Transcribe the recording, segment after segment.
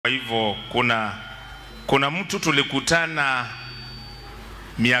Kwa hivyo kuna mtu tulikutana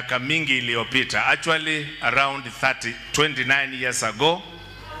miaka mingi iliyopita, actually around 29 years ago,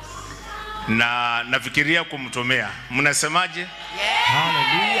 na nafikiria kumtumia. Mnasemaje? Yeah.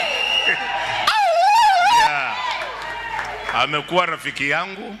 Hallelujah. Yeah. Amekuwa rafiki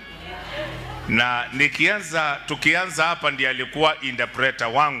yangu, na tukianza hapa ndiye alikuwa interpreter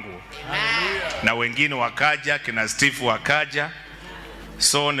wangu. Hallelujah. Na wengine wakaja, kina Steve wakaja.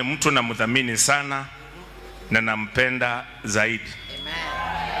 So ni mtu namdhamini sana na nampenda zaidi.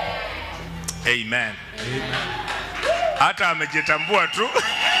 Amen. Amen. Hata amejitambua tu.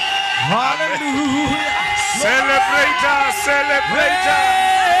 Hallelujah. Celebrator.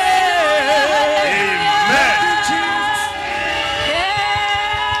 Amen.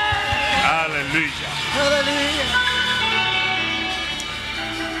 Hallelujah. Hallelujah.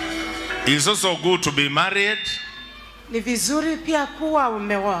 It's also good to be married. Ni vizuri pia kuwa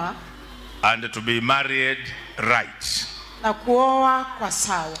umeoa And to be married right na kuoa kwa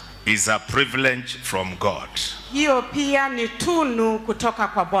sawa. is a privilege from God. Hiyo pia ni tunu kutoka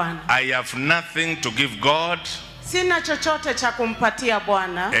kwa Bwana. I have nothing to give God Sina chochote cha kumpatia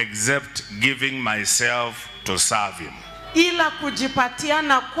Bwana except giving myself to serve him. ila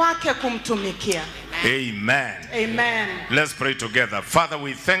kujipatiana kwake kumtumikia. Amen. Amen. Let's pray together. Father,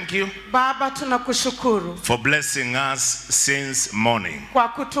 we thank you Baba, tunakushukuru for blessing us since morning. kwa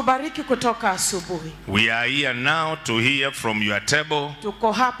kutubariki kutoka asubuhi. We are here now to hear from your table.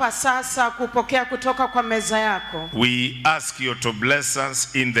 Tuko hapa sasa kupokea kutoka kwa meza yako. We ask you to bless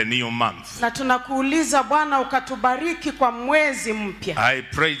us in the new month. Na tunakuuliza Bwana ukatubariki kwa mwezi mpya. I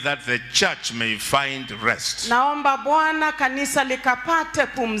pray that the church may find rest. Naomba Bwana kanisa likapate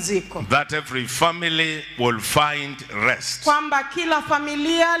pumziko. That every family will find rest. Kwamba kila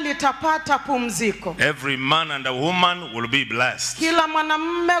familia litapata pumziko. Every man and a woman will be blessed. Kila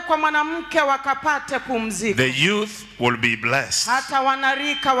mwanamume kwa mwanamke wakapate pumziko. The youth will be blessed. Hata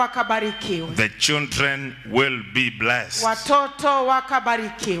wanarika wakabarikiwe. The children will be blessed. Watoto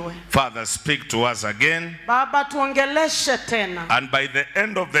wakabarikiwe. Father, speak to us again. Baba, tuongeleshe tena. And by the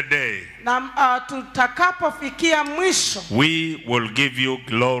end of the day, Na tutakapofikia mwisho, we will give you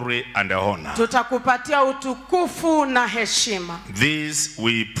glory and honor. tutakupatia utukufu na heshima. This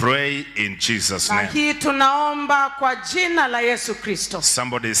we pray in Jesus' Na name. hii tunaomba kwa jina la Yesu Kristo.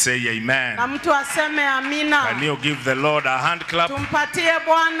 Somebody say amen. Na mtu aseme amina. Can you give the Lord a hand clap? Tumpatie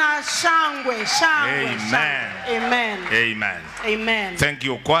Bwana shangwe. Amen. Shangwe. Amen. Amen. Amen. Thank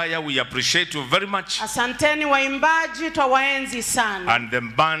you, choir. We appreciate you very much. Asanteni waimbaji, twawaenzi sana. And the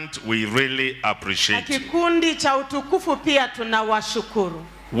band, we really Na appreciate you. kikundi cha utukufu pia tunawashukuru.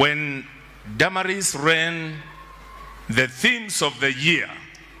 When Damaris ran the themes of the year,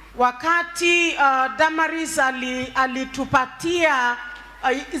 Wakati Damaris alitupatia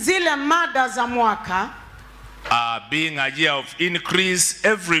zile mada za mwaka, being a year of increase,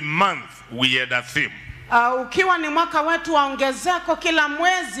 every month we had a theme. ukiwa ni mwaka wetu wa ongezeko, kila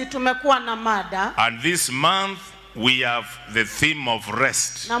mwezi tumekuwa na mada. And this month we have the theme of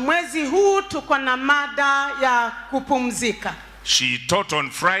rest. Na mwezi huu tuko na mada ya kupumzika. She taught on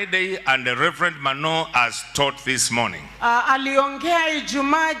Friday and the Reverend Mano has taught this morning. Aliongea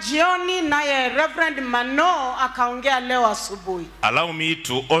Ijumaa jioni, naye Reverend Mano akaongea leo asubuhi. Allow me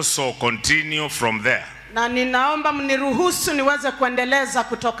to also continue from there. Na ninaomba mniruhusu niweze kuendeleza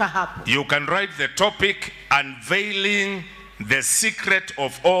kutoka hapo. You can write the topic, Unveiling the Secret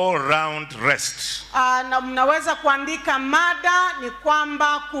of All-Round Rest. Na mnaweza kuandika mada ni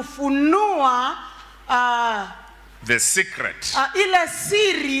kwamba kufunua The secret. ile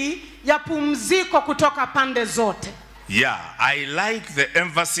siri ya pumziko kutoka pande zote. Yeah, I like the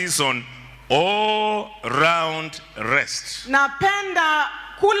emphasis on all-round rest. Napenda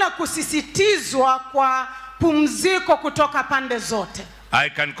kula kusisitizwa kwa pumziko kutoka pande zote. I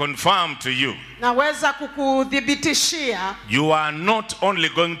can confirm to you, Naweza kukudhibitishia you are not only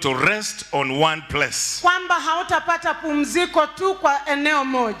going to rest on one place. kwamba hautapata pumziko tu kwa eneo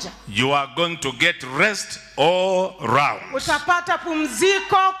moja. You are going to get rest all round. Utapata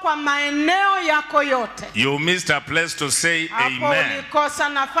pumziko kwa maeneo yako yote. You missed a place to say Hapo amen. ulikosa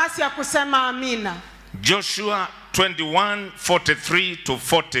nafasi ya kusema amina. Joshua 21:43 to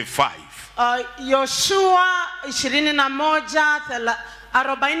 45. Yoshua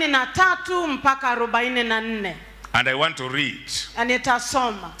 21:43 mpaka 44. And I want to read. Na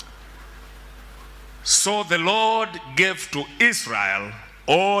nitasoma. So the Lord gave to Israel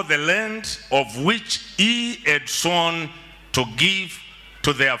all the land of which he had sworn to give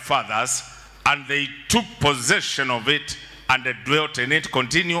to their fathers, and they took possession of it and they dwelt in it.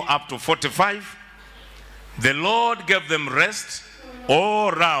 Continue up to 45. The Lord gave them rest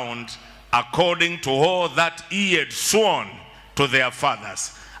all round, according to all that he had sworn to their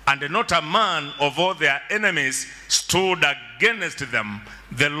fathers. And not a man of all their enemies stood against them.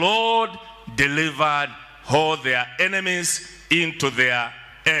 The Lord delivered all their enemies into their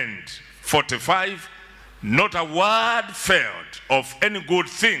end. 45, not a word failed of any good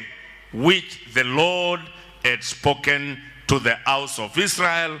thing which the Lord had spoken to the house of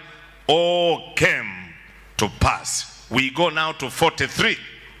Israel, all came to pass. We go now to 43.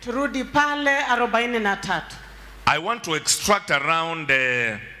 Turudi pale 43. I want to extract around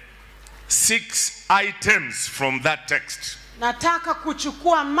 6 items from that text. Nataka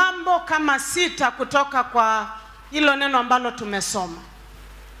kuchukua mambo kama 6 kutoka kwa hilo neno ambalo tumesoma.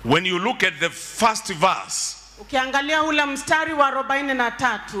 When you look at the first verse, ukiangalia ule mstari wa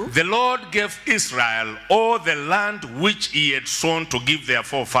 43, the Lord gave Israel all the land which he had sworn to give their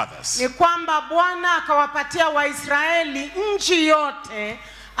forefathers. Ni kwamba Bwana akawapatia Waisraeli nchi yote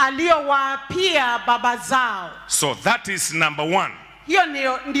aliyowaapia baba zao. So that is number 1. Hiyo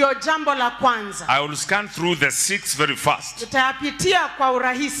ndio jambo la kwanza. I will scan through the 6 very fast. Tutayapitia kwa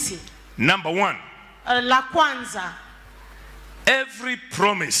urahisi. Number 1. La kwanza, every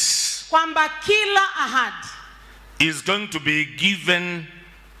promise kwamba kila ahadi is going to be given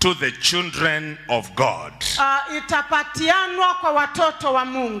to the children of God. Itapatianwa kwa watoto wa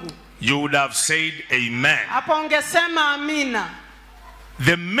Mungu. You would have said amen. Hapo ungesema amina.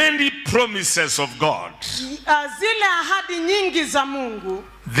 The many promises of God, zile ahadi nyingi za Mungu,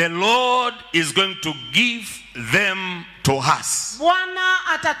 the Lord is going to give them to us. Bwana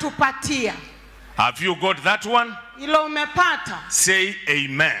atatupatia. Have you got that one? Ilo umepata? Say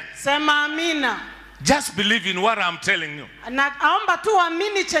amen. Sema amina. Just believe in what I'm telling you. Naomba tu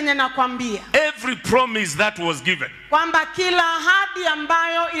amini chenye nakwambia. Every promise that was given, kwamba kila ahadi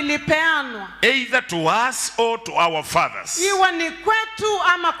ambayo ilipeanwa, either to us or to our fathers, iwe ni kwetu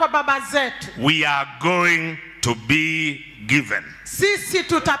ama kwa baba zetu, we are going to be given. Sisi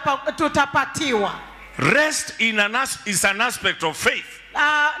tutapatiwa. Rest is an aspect of faith.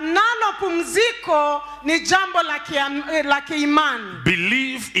 Nalo pumziko ni jambo la kiimani.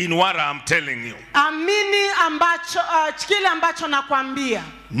 Believe in what I'm telling you. Amini ambacho kile ambacho nakwambia.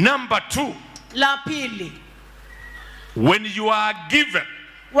 Number 2. La pili, when you are given,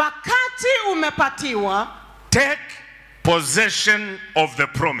 wakati umepatiwa, take possession of the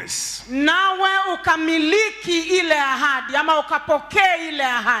promise. Nawe ukamiliki ile ahadi ama ukapokea ile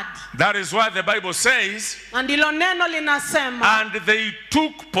ahadi. That is why the Bible says, ndilo neno linasema, and they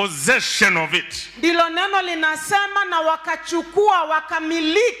took possession of it. Ndilo neno linasema na wakachukua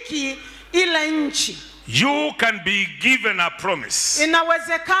wakamiliki ile nchi. You can be given a promise,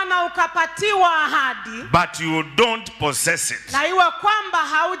 inawezekana ukapatiwa ahadi, but you don't possess it. na iwe kwamba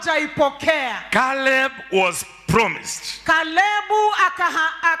haujaipokea. Caleb was promised. Kalebu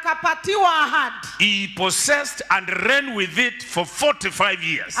akapatiwa ahadi. He possessed and ran with it for 45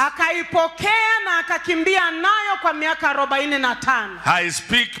 years. Akaipokea na akakimbia nayo kwa miaka 45. I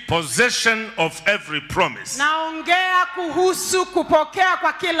speak possession of every promise. Naongea kuhusu kupokea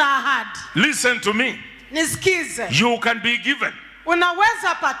kwa kila ahadi. Listen to me. Nisikize. You can be given,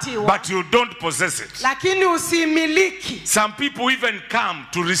 unaweza patiwa, but you don't possess it. lakini usimiliki. Some people even come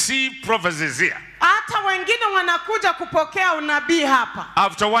to receive prophecies here. Hata wengine wanakuja kupokea unabii hapa.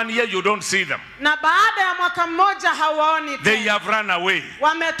 After 1 year you don't see them. Na baada ya mwaka mmoja hawaoni tena. They have run away.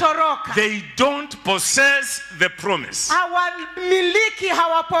 Wametoroka. They don't possess the promise. Hawamiliki,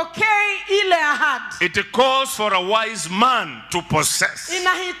 hawapokei ile ahadi. It calls for a wise man to possess.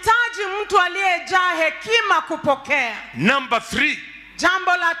 Inahitaji mtu aliyejaa hekima kupokea. Number 3.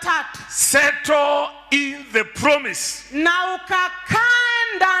 Jambo la 3. Settle in the promise. Na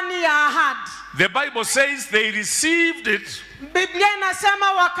ukakae ndani ya ahadi. The Bible says they received it, Biblia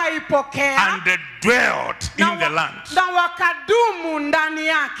inasema wakaipokea, and they dwelt in the land. Na wakadumu ndani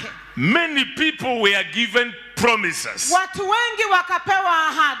yake. Many people were given promises. Watu wengi wakapewa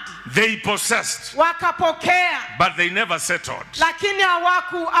ahadi. They possessed, wakapokea, but they never settled. Lakini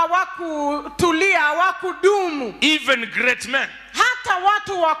hawakutulia, hawakudumu. Even great men. Hata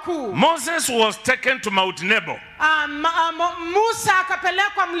watu wakuu. Moses was taken to Mount Nebo. Musa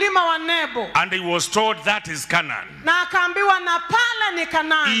akapelekwa mlima wa Nebo. And he was told that is Canaan. Na akaambiwa na pale ni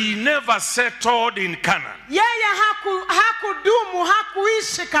Kanaani. He never settled in Canaan. Yeye hakudumu,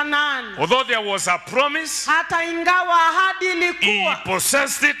 hakuishi Kanaani. Although there was a promise, hata ingawa ahadi ilikuwa, he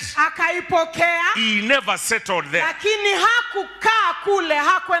possessed it, akaipokea, he never settled there. Lakini hakukaa kule,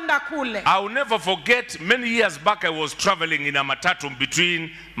 hakwenda kule. I'll never forget, many years back I was traveling in a matatu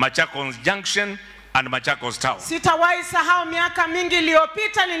between Machakos Junction and Machakos Town. Sitawahi sahau miaka mingi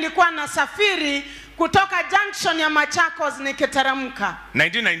iliyopita nilikuwa nasafiri kutoka junction ya Machakos nikiteremka.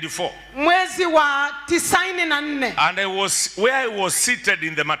 1994. Mwezi wa 94. And where I was seated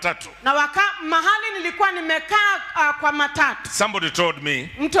in the matatu. Na mahali nilikuwa nimekaa kwa matatu. Somebody told me,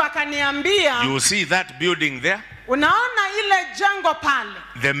 mtu akaniambia, you see that building there? Unaona ile jengo pale?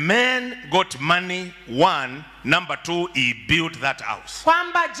 The man got money, one. Number two, he built that house.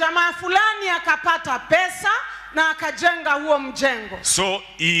 Kwamba jamaa fulani akapata pesa na akajenga huo mjengo. So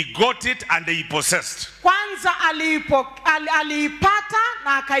he got it and he possessed. Kwanza aliipata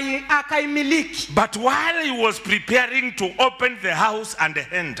na akaimiliki. But while he was preparing to open the house and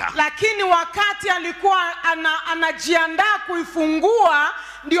enter, lakini wakati alikuwa anajiandaa kuifungua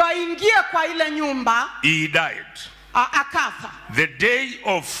ndio aingie kwa ile nyumba, he died. Akafa. The day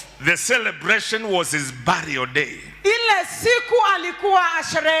of the celebration was his burial day. Ile siku alikuwa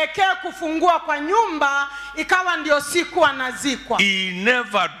asherehekea kufungua kwa nyumba, ikawa ndio siku anazikwa. He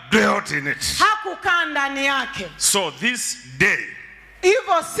never dwelt in it. Hakukaa ndani yake. So this day,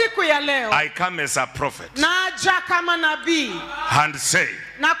 hivyo siku ya leo, I come as a prophet. Naja kama nabii. And say,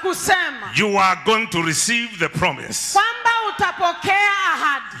 na kusema, you are going to receive the promise. Kwamba utapokea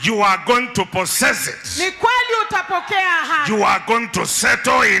ahadi. You are going to possess it. Ni kweli utapokea ahadi. You are going to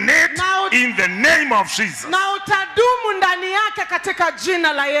settle in it in the name of Jesus. Na utadumu ndani yake katika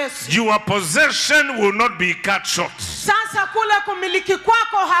jina la Yesu. Your possession will not be cut short. Sasa kule kumiliki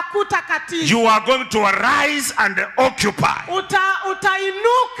kwako hakutakatizwa. You are going to arise and occupy.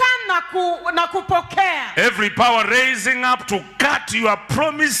 Utainuka na kupokea. Every power raising up to cut your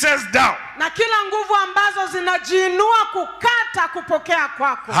promises down, na kila nguvu ambazo zinajiinua kukata kupokea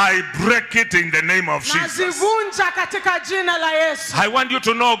kwako, I break it in the name of Jesus. Nazivunja katika jina la Yesu. I want you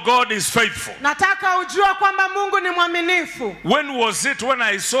to know God is faithful. Nataka ujue kwamba Mungu ni mwaminifu. When was it when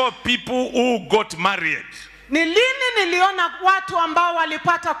I saw people who got married? Ni lini niliona watu ambao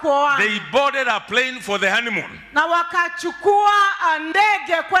walipata kuoana? They boarded a plane for the honeymoon. Na wakachukua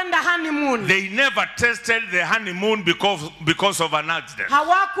ndege kwenda honeymoon. They never tested the honeymoon because of an accident.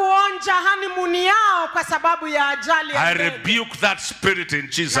 Hawakuonja honeymoon yao kwa sababu ya ajali ya ndege. I rebuke that spirit in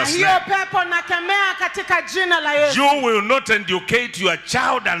Jesus' name. Na hiyo pepo nakemea katika jina la Yesu. You will not educate your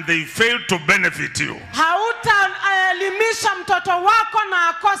child and they fail to benefit you. Hautaelimisha mtoto wako na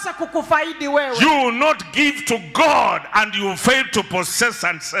akose kukufaidi wewe. You will not give to God and you fail to possess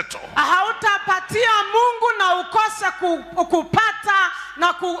and settle. Hautapatia Mungu na ukose kupata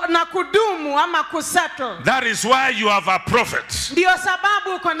na kudumu ama kusettle. That is why you have a prophet. Ndio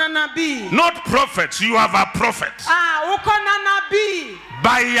sababu uko na nabii. Not prophet, you have a prophet. Uko na nabii.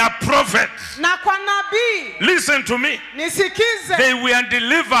 By a prophet. Na kwa nabii. Listen to me. Nisikize. They were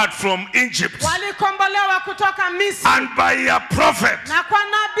delivered from Egypt. Walikombolewa kutoka Misri. And by a prophet. Na kwa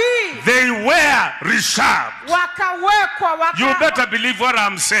nabii. They were reserved. Wakawekwa. You better believe what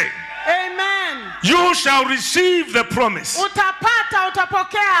I'm saying. Amen. You shall receive the promise.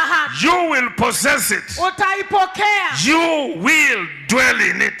 Utapokea ahadi. You will possess it. Utaipokea. You will dwell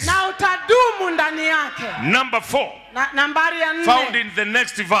in it. Na utadumu ndani yake. Number 4. Nambari ya 4. Found in the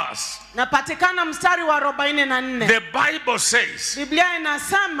next verse. Napatikana mstari wa 44. The Bible says, Biblia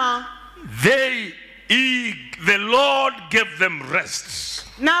inasema, the Lord gave them rest.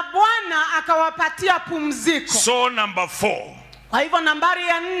 Na Bwana akawapatia pumziko. So number 4. Kwa hivyo nambari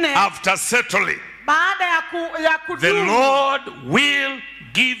ya 4. After settling, baada ya kudumu, the Lord will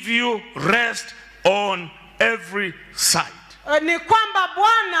give you rest on every side. Ni kwamba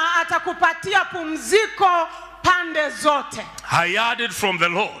Bwana atakupatia pumziko pande zote. I heard it from the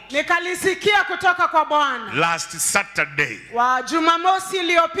Lord. Nikalisikia kutoka kwa Bwana. Last Saturday. Wa Jumamosi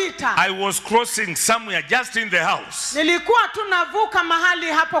iliyopita. I was crossing somewhere just in the house. Nilikuwa tunavuka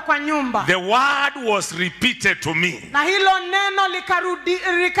mahali hapo kwa nyumba. The word was repeated to me. Na hilo neno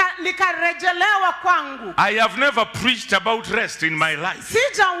likarejelewa kwangu. I have never preached about rest in my life.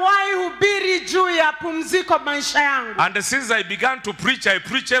 Sijawahi hubiri juu ya pumziko maisha yangu. And since I began to preach, I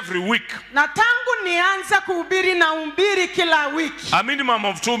preach every week. Na tangu nianze kuhubiri na hubiri kila wiki. A minimum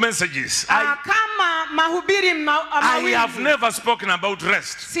of 2 messages. Kama mahubiri mawili. I have never spoken about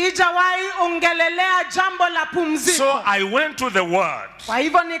rest. Sijawahi ongelelea jambo la pumziko. So I went to the word. Kwa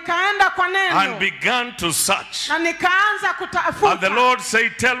hivyo nikaenda kwa neno. And began to search. Na nikaanza kutafuta. And the Lord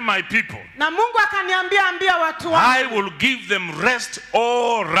said, tell my people. Na Mungu akaniambia watu wangu. I will give them rest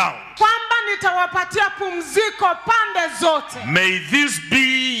all round. Kwamba nitawapatia pumziko pande zote. May this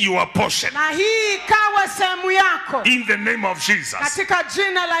be your portion. Na hii ikawe sehemu yako. In the name of Jesus. Katika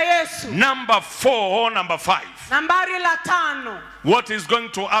jina la Yesu. Number 4 or number 5. Nambari la 5. What is going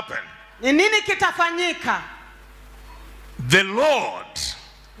to happen? Ni nini kitafanyika? The Lord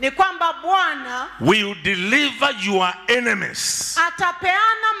ni kwamba Bwana will deliver your enemies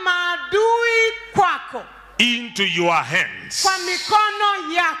atapeana maadui kwako, into your hands. kwa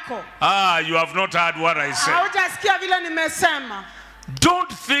mikono yako. You have not heard what I said. Haujasikia vile nimesema.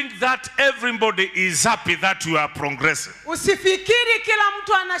 Don't think that everybody is happy that you are progressing. Usifikiri kila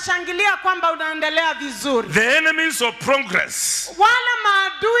mtu anashangilia kwamba unaendelea vizuri. The enemies of progress Wale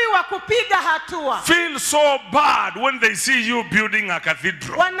maadui wa kupiga hatua feel so bad when they see you building a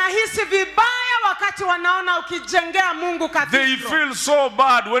cathedral. wanahisi vibaya wakati wanaona ukijengea Mungu They cathedral. feel so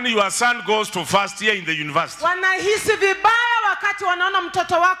bad when your son goes to first year in the university. Wanahisi vibaya wakati wanaona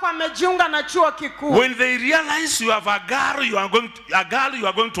mtoto wako amejiunga na chuo kikuu. When they realize you have a girl you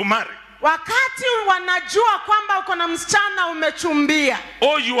are going to marry. Wakati wanajua kwamba uko na msichana umechumbia,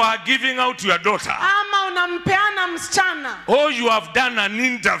 Or you are giving out your daughter. ama unampeana msichana, Or you have done an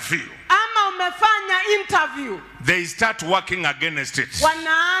interview. ama umefanya interview, They start working against it.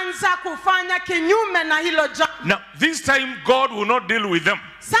 wanaanza kufanya kinyume na hilo jambo. Now, this time God will not deal with them.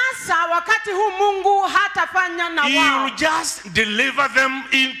 Sasa wakati huu Mungu hatafanya na He wao, will just deliver them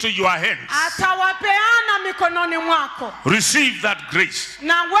into your hands. atawapeana mikononi mwako, Receive that grace.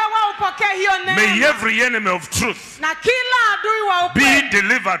 na wewe upokee hiyo May neema, every enemy of truth na kila adui wa be ukweli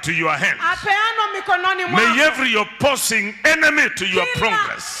delivered to your hands. apeanwa mikononi mwako. May every opposing enemy to your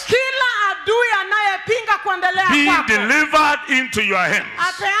progress Kila adui anayepinga kuendelea be kwako delivered into your hands.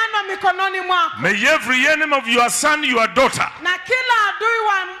 apeanwa mikononi mwako, May every enemy of your son, your daughter, na kila adui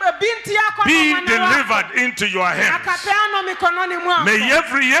wa binti yako be ama mwana wako delivered into your hands. akapeanwa mikononi mwako, May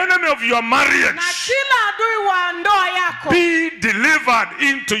every enemy of your marriage na kila adui wa ndoa yako be delivered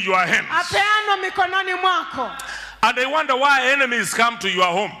into your hands. apeanwa mikononi mwako. And I wonder why enemies come to your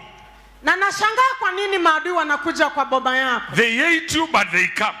home. Na nashangaa kwa nini maadui wanakuja kwa baba yako. They hate you, but they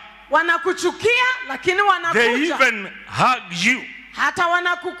come. Wanakuchukia lakini They wanakuja, even hug you. hata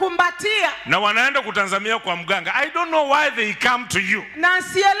wanakukumbatia. Na wanaenda kutazamia kwa mganga. I don't know why they come to you. Na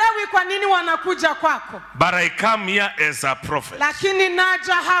sielewi kwa nini wanakuja kwako, But I come here as a prophet. lakini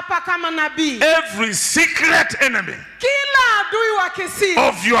naja hapa kama nabii. Every secret enemy Kila adui wa kisiri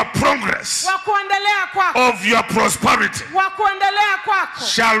of your progress, wa kuendelea kwako, of your prosperity, wa kuendelea kwako,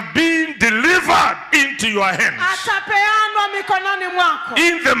 shall be delivered into your hands. atapeanwa mikononi mwako,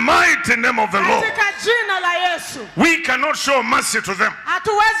 In the mighty name of the Lord. katika jina la Yesu. We cannot show mercy to them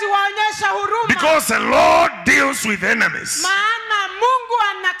Hatuwezi waonyesha huruma, because the Lord deals with enemies. maana Mungu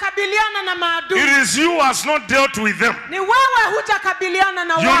anakabiliana na It maadui. is you who has not dealt with them. Ni wewe hujakabiliana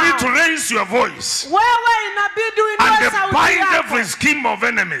na You need to wao. raise your voice Wewe inabidi uinue and sauti bind yako every scheme of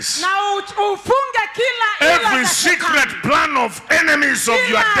enemies, na ufunge kila ila every za secret shetani, plan of enemies of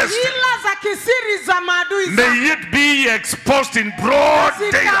your kila destiny. ila za kisiri za maadui zako May it be exposed in broad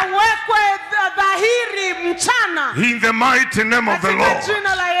daylight zikawekwe dhahiri mchana in the mighty name of the katika Lord.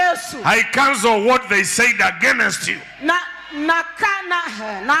 jina la Yesu. I cancel what they said against you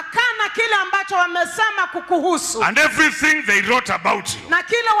Nakana kile ambacho wamesema kukuhusu, and everything they wrote about you na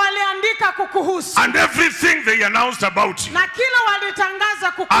kile waliandika kukuhusu, and everything they announced about you na kile walitangaza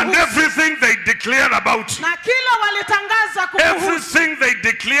and kukuhusu, everything they declared about you, na kile walitangaza kukuhusu, everything they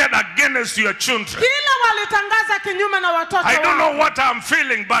declared against your children. kile walitangaza kinyume na watoto I don't know wako. what I'm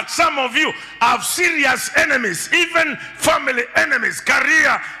feeling, but some of you have serious enemies, even family enemies,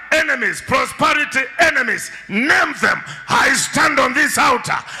 career enemies, prosperity enemies. Name them. I stand on this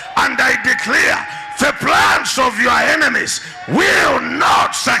altar and I declare the plans of your enemies will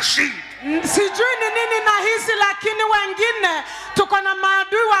not succeed. Sijui ni nini nahisi, lakini wengine tuko na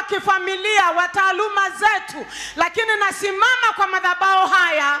maadui wa kifamilia, wa taaluma zetu, lakini nasimama kwa madhabahu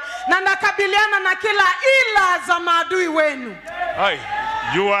haya na nakabiliana na kila ila za maadui wenu. Hi,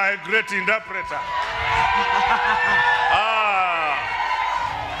 you are a great interpreter.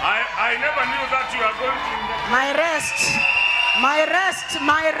 I never knew that you are going to. My rest, my rest,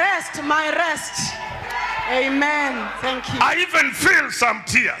 my rest, my rest. Amen. Thank you. I even feel some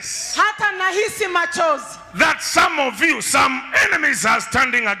tears. Hata nahisi machozi That some of you, some enemies are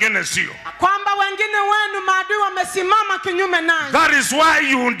standing against you. kwamba wengine wenu maadui wamesimama kinyume nanyi, That is why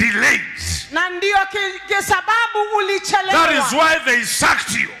you delayed. na ndio sababu That ulichelewa. is why they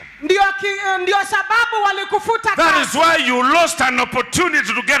sacked you. Ndio sababu walikufuta That kazi. is why you lost an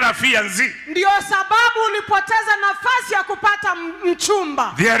opportunity to get a fiancé. Ndio sababu ulipoteza nafasi ya kupata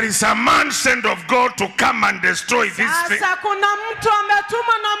mchumba. There is a man sent of God to come and destroy this thing. Sasa kuna mtu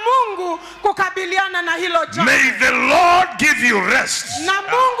ametumwa na Mungu kukabiliana na hilo jambo. May the Lord give you rest Na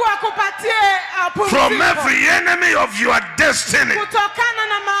Mungu akupatie from pumziko every enemy of your destiny. kutokana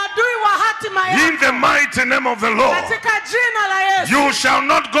na maadui wa hatima In the yako mighty name of the Lord. katika jina la Yesu. You shall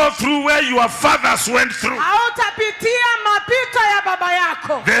not go through where your fathers went through. Hautapitia mapito ya baba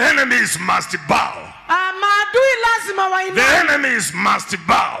yako. The enemies must bow. Maadui lazima The wainame. enemies must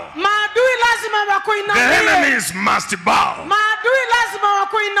bow. Maadui lazima The wakuinamie. enemies must bow. Maadui lazima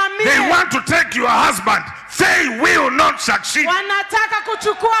wakuinamie. They want to take your husband. They will not succeed. Wanataka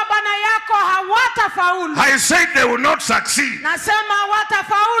kuchukua bwana yako, hawatafaulu. I said they will not succeed. Nasema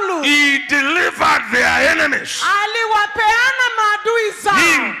hawatafaulu. He delivered their enemies Aliwapeana maadui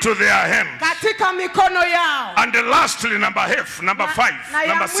zao into their hands. katika mikono yao. And lastly, number 5, Na ya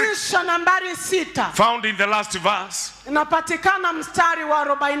number 6, mwisho nambari 6 found in the last verse, inapatikana mstari wa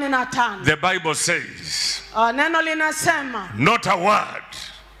 45. the Bible says, Neno linasema not a word,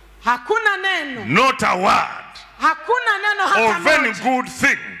 hakuna neno, not a word hakuna neno hata of any moja. good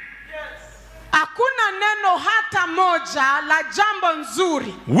thing Hakuna neno hata moja la jambo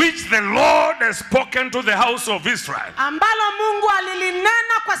nzuri which the Lord has spoken to the house of Israel. ambalo Mungu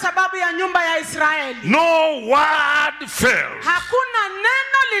alilinena kwa sababu ya nyumba ya Israeli. No word failed. Hakuna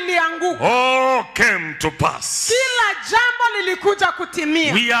neno lilianguka. All came to pass. Kila jambo lilikuja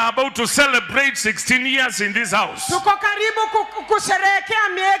kutimia. We are about to celebrate 16 years in this house. Tuko karibu kusherehekea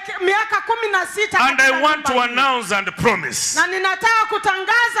miaka 16 And I katika want to nyumba hii. announce and promise, Na ninataka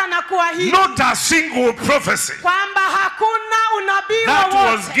kutangaza na kuahidi not a single prophecy kwamba hakuna unabii that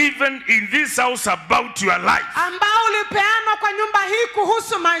was wowote given in this house about your life ambao ulipeanwa kwa nyumba hii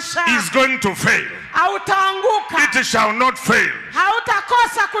kuhusu maisha is yako. going to fail. Hautaanguka. It shall not fail.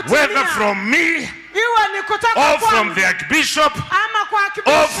 Hautakosa Whether kutimia. from me Iwe ni kutoka or from kwangu the archbishop ama kwa or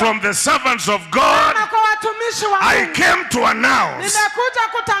archbishop from the servants of God, ama kwa watumishi wa I Mungu. came to announce Nimekuja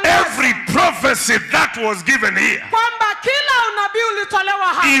kutangaza every prophecy that was given here kwamba kila unabii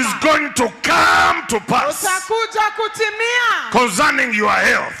ulitolewa is hapa going to come to pass utakuja kutimia concerning your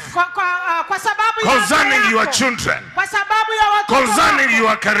health, kwa sababu ya concerning afya your yako, children, kwa sababu ya watoto concerning wako,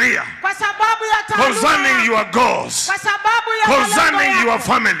 your career, kwa sababu ya taaluma concerning yako, your goals, kwa sababu ya concerning malengo your yako,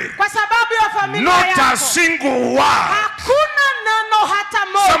 family. kwa sababu ya familia Not a yako. single word. Hakuna neno hata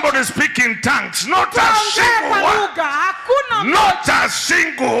moja. Somebody speak in tongues. Not a Tuongee single kwa word. lugha. Hakuna Not a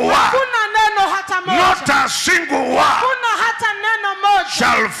single word. Hakuna neno hata moja. Not a single word Hakuna hata neno moja.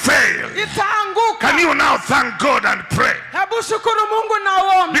 shall fail. Itaanguka. Can you now thank God and pray? Hebu shukuru Mungu na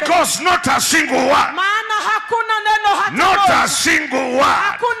uombe. Because not a single word. Maana hakuna neno hata Not moja. a single word.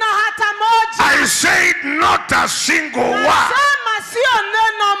 Hakuna hata moja. I said not a single word. Nasema sio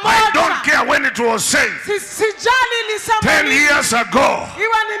neno moja. I don't care when it was said. Sijali ilisema 10 nini. years ago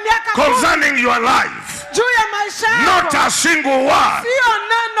Iwe ni miaka 10 concerning your life. juu ya maisha Not yako. a single word Sio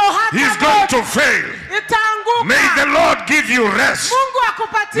neno hata is going to moja. fail. Itaanguka. May the Lord give you rest. Mungu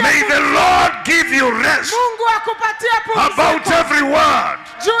akupatie May the pumziko. Lord give you rest Mungu akupatie about pumziko. every word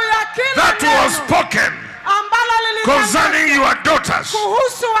Juu ya kila that was neno spoken ambalo concerning lilitangazwa your daughters,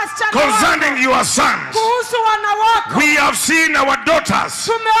 kuhusu wasichana concerning wako, your sons. kuhusu wanawako. We have seen our daughters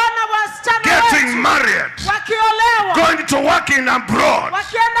Tumeona wasichana getting wetu married, wakiolewa, going to work in abroad.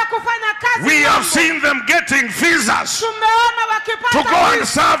 wakienda kufanya kazi We have ng'ambo. seen them getting visas Tumeona to wakipata go and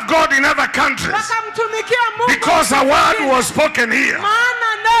visa, serve God in other countries wakamtumikia Mungu because a word was spoken here. maana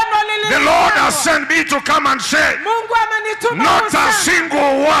neno The Lord has lilisemwa. sent me to come and say, Mungu amenituma not a kusema,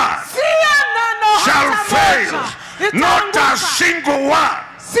 single word sio neno shall hata fail. moja Not a itaanguka. single word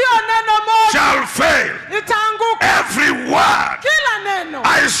Sio neno moja shall fail. itaanguka. Every word. Kila neno,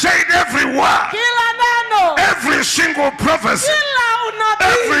 I said every word. kila neno, Every single prophecy. kila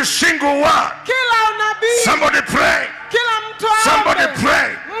unabii, Every single word. kila unabii, Somebody pray. kila mtu Somebody aombe. pray.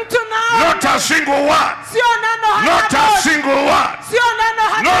 Mtu naombe. Not a single word. Sio neno Not hata a moja. single word. Sio neno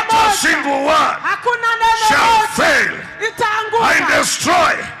hata Not a moja. single word Hakuna neno shall moja fail. itaanguka. I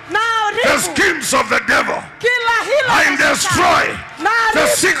destroy Na the haribu schemes of the devil. kila hila I ya shetani. destroy Na the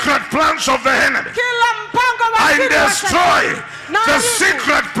haribu secret plans of the enemy. kila mpango wa I siri wa destroy shetani. Na the haribu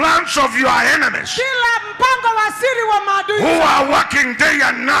secret plans of your enemies kila mpango wa siri wa maadui who zako, are working day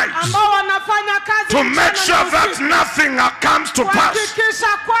and night ambao wanafanya kazi to mchana make na sure that usiku, nothing comes to pass.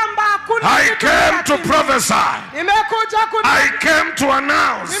 kuhakikisha kwamba hakuna I kitu came to kinatimia. prophesy. Nimekuja I came to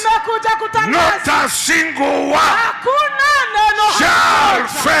announce nimekuja not kutangaza a single word hakuna neno hata shall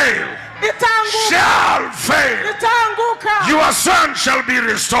moja. fail. Itaanguka. Shall fail. Itaanguka. Your son shall be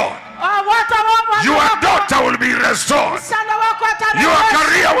restored. Your Watu daughter will be restored. msichana wako Your atarejeshwa.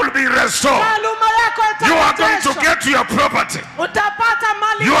 career will be restored. Taaluma yako You are going to itarejeshwa. get your property. Utapata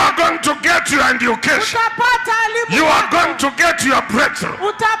mali You are yako. going to get your education. Utapata elimu You are yako. going to get your breakthrough.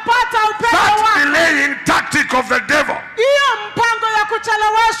 Utapata upendo That wako. delaying tactic of the devil Hiyo mpango ya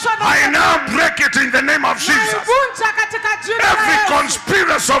kucheleweshwa na I now Shetani. break it in the name of Jesus. Naivunja katika jina la Every Yesu.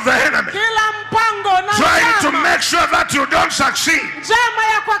 conspiracy of the enemy Kila mpango na trying to njama make sure that you don't succeed, njema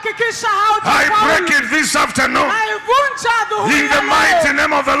ya kuhakikisha I break hautafaulu. it this afternoon Naivunja dhuhuri in the ya mighty leo.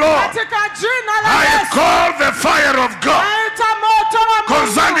 name of the Lord. Katika jina la I Yesu. call the fire of God Naita moto wa Mungu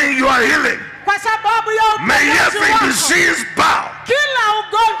concerning your healing. kwa sababu ya May uponyaji every wako. disease bow. Kila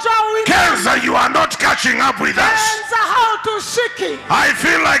ugonjwa Cancer, you are not catching up with us. Kansa hautushiki. I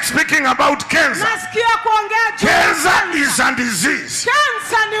feel like speaking about cancer. Nasikia kuongea juu ya Cancer is a disease.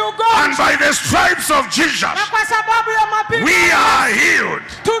 Kansa ni And ugonjwa. by the stripes of Jesus, Na kwa sababu ya mapigo we are healed.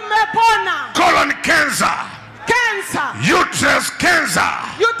 tumepona. Colon cancer, Kansa, uterus cancer,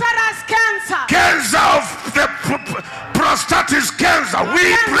 uterus cancer, cancer of the prostatitis cancer.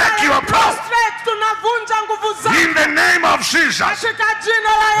 We break your power prostate, tunavunja nguvu zako in the name of Jesus. katika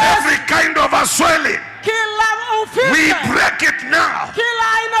jina la Yesu. Every kind of a swelling, Kila we ufimbe, break it now. kila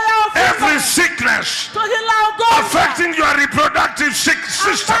aina ya Every ufimbe, sickness kila ugonjwa affecting your reproductive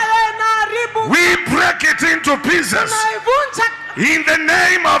system, ambayo inaharibu, we break it into pieces tunaivunja in the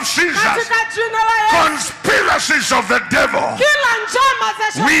name of Jesus. katika jina la Yesu. Conspiracies of the devil, Kila njama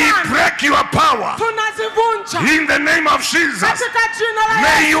za we Shetani break your power tunazivunja in the name of Jesus. katika jina la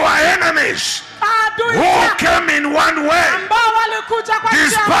May Yesu. your enemies Adui who zako came in one way ambao walikuja kwa njia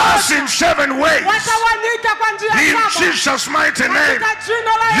disperse moja in 7 ways. watawanyika kwa njia In saba Jesus' mighty name, katika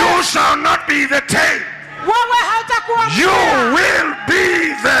jina la you Yesu. shall not be the tail. Wewe hautakuwa You mkia, will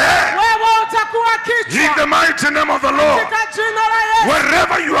be the head. wewe utakuwa In kichwa the mighty name of the Lord, katika jina la Yesu.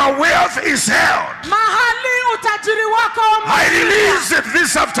 wherever your wealth is held, Mahali utajiri wako I release it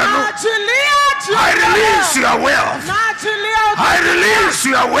this afternoon. naachilia I release jioni. your wealth. Naachilia I utajiri release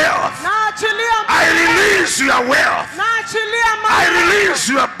your wealth. naachilia I mali. release your wealth. Naachilia I mali. release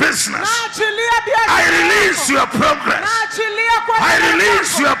your business. Naachilia I biashara release yako. your progress. Naachilia I kuendelea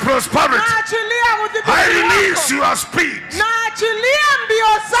release kwako. your prosperity. Naachilia udhibiti I release wako. your speed. Naachilia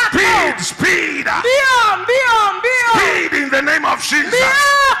mbio zako. Speed, speed. Mbio. Speed in the name of Jesus.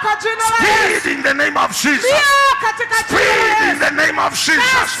 Mbio kwa jina la Speed Yesu. in the name of Jesus. Mbio katika jina la Speed in Yesu. the name of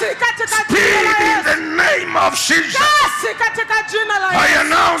Jesus. Kasi katika jina Speed la in Yesu. the name of Jesus. Kasi katika jina la I Yesu.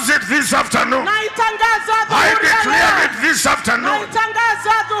 announce it this afternoon. Naitangaza I dhuhuri ya declare leo. it this afternoon.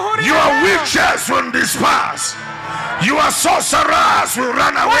 Naitangaza dhuhuri ya Your leo. witches will disperse. Your sorcerers will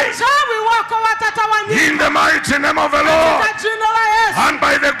run away. Wachawi wako watatawanyika In the mighty name of the Lord. katika jina la Yesu. And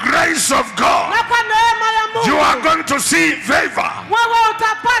by the grace of God, Na kwa neema ya Mungu you are going to see favor. wewe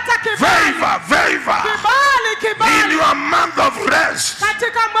utapata kibali. Favor. Kibali. In your month of rest,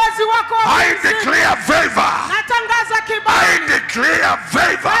 Katika mwezi wako wa I pumziko. declare favor. Natangaza I kibali. declare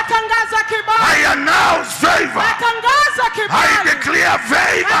favor. Natangaza I kibali. announce favor. Natangaza I kibali. declare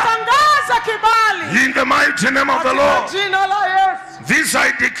favor. Natangaza kibali. In the mighty name of the Katika Lord. jina la Yesu. This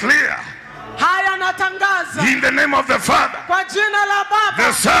I declare. Haya natangaza In the name of the Father, kwa jina la the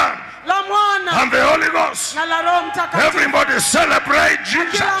Baba, Son, la Mwana and the Holy Ghost. na la Roho Mtakatifu. Everybody celebrate Kila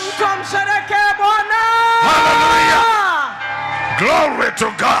Jesus. mtu amsherekee Bwana. Hallelujah. Glory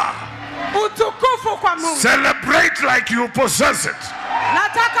to God. Utukufu kwa Mungu. Celebrate like you possess it.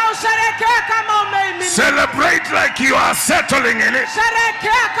 Nataka usherekee kama umeimiliki. Celebrate like you are settling in it.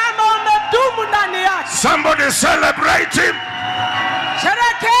 Sherekea kama umedumu ndani yake. Somebody celebrate him.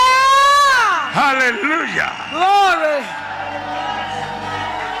 Sherekea. Hallelujah. Glory.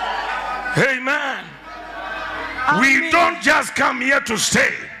 Amen. We Amen. don't just come here to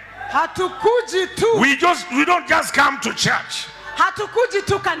stay. Hatukuji tu. We don't just come to church. Hatukuji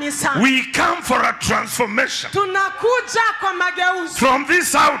tu kanisani. We come for a transformation. Tunakuja kwa mageuzi. From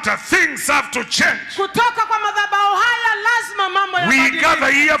this outer, things have to change. Kutoka kwa madhabahu haya lazima mambo We yabadilike.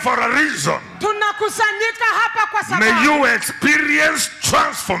 gather here for a reason. Tunakusanyika hapa kwa May sababu you experience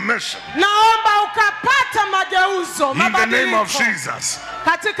transformation naomba ukapata mageuzo, in the name of mabadiliko Jesus.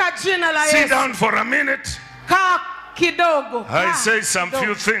 katika jina la Sit Yesu. down for a minute. Kaa kidogo. I Kaa say some kidogo.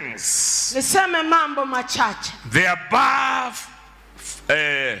 few things. Niseme mambo machache. The above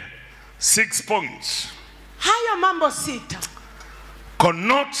 6 points Hayo mambo sita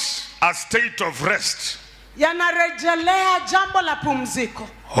connotes a state of rest yanarejelea jambo la pumziko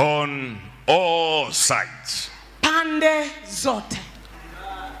on all sides. pande zote.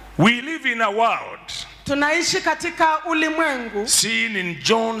 We live in a world Tunaishi katika ulimwengu seen in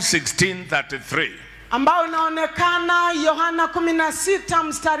John 16:33. ambao unaonekana Yohana 16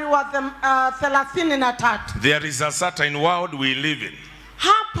 mstari wa 33. There is a certain world we live in,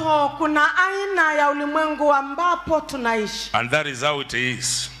 Hapo kuna aina ya ulimwengu ambapo tunaishi and that is how it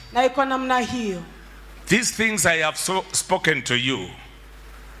is. na iko namna hiyo. These things I have spoken to you,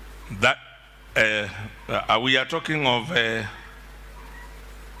 that we are talking of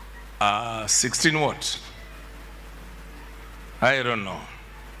 16 what? I don't know.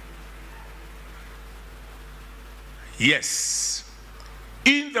 Yes.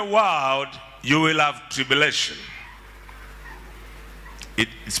 In the world, you will have tribulation.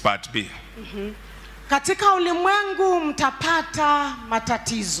 It's part B. Katika ulimwengu mtapata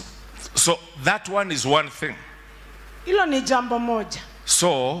matatizo. So that one is one thing. Hilo ni jambo moja.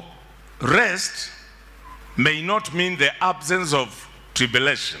 So rest may not mean the absence of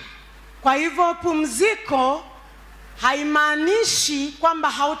tribulation. Kwa hivyo pumziko haimaanishi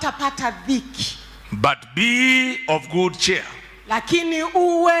kwamba hautapata dhiki. But be of good cheer. Lakini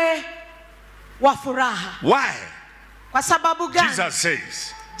uwe wa furaha. Why? Kwa sababu gani? Jesus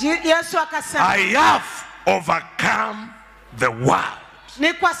says, Yesu akasema, I have overcome the world.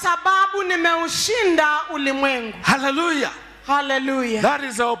 Ni kwa sababu nimeushinda ulimwengu. Hallelujah. Hallelujah. That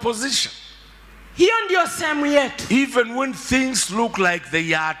is our position. Hiyo ndio sehemu yetu. Even when things look like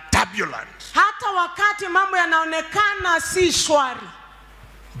they are turbulent. Hata wakati mambo yanaonekana si shwari.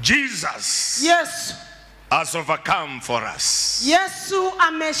 Jesus Yesu has overcome for us. Yesu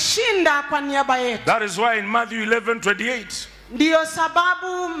ameshinda kwa niaba yetu. That is why in Matthew 11:28. Ndiyo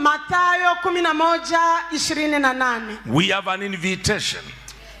sababu Mathayo 11:28. We have an invitation.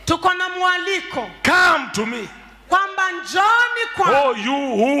 Tuko na mwaliko. Come to me. Kwamba njoni kwangu. Oh,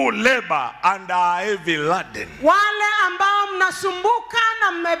 you who labor and are heavy laden. Wale ambao mnasumbuka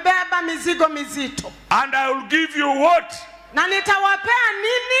na mmebeba mizigo mizito. And I will give you what? Na nitawapea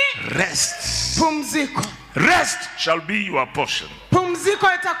nini? Rest. Pumziko. Rest shall be your portion.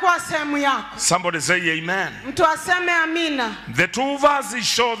 Pumziko itakuwa sehemu yako. Somebody say amen. Mtu aseme amina. The two verses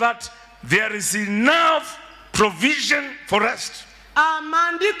show that there is enough provision for rest.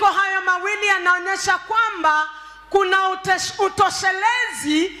 Maandiko haya mawili yanaonyesha kwamba kuna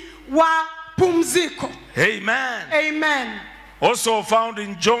utoshelezi wa pumziko. Amen. Amen. Also found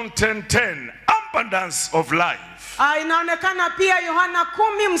in John 10:10, abundance of life. Inaonekana pia Yohana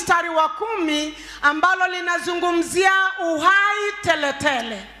 10:10 ambalo linazungumzia uhai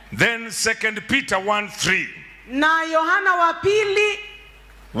teletele. Then 2 Peter 1:3. Na Yohana wa pili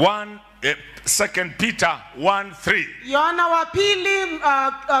 2 Peter 1:3. Yohana wa pili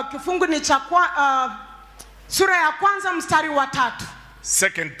kifungu ni cha sura ya kwanza mstari wa 3.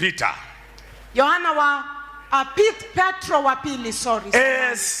 2 Peter. Yohana wa Petro wa pili, sorry.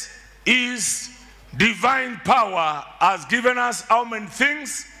 As is divine power has given us how many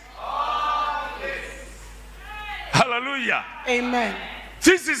things? Hallelujah. Amen.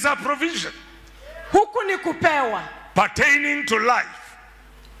 This is a provision. Huku ni kupewa. Pertaining to life.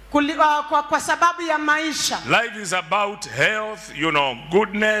 Kwa sababu ya maisha. Life is about health,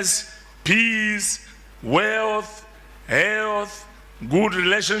 goodness, peace, wealth, health, good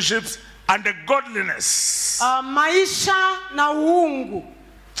relationships, and the godliness. Maisha na uungu.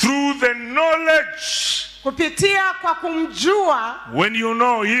 Through the knowledge. Kupitia kwa kumjua. When you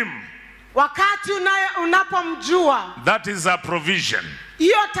know him. Wakati unapomjua. That is a provision.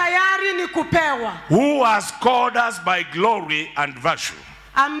 Hiyo tayari ni kupewa. Who has called us by glory and virtue.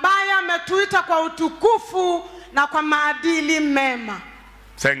 Ambaye ametuita kwa utukufu na kwa maadili mema.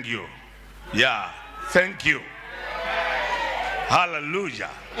 Thank you. Yeah. Thank you. Hallelujah.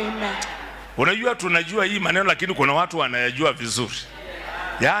 Amen. Unajua tunajua hii maneno lakini kuna watu wanayajua vizuri.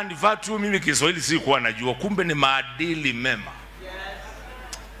 Yaani virtue mimi Kiswahili si kuwa najua, kumbe ni maadili mema.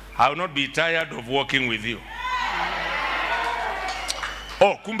 I will not be tired of working with you.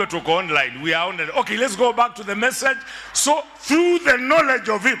 Oh, kumbe tuko online. We are online. Okay, let's go back to the message. So through the knowledge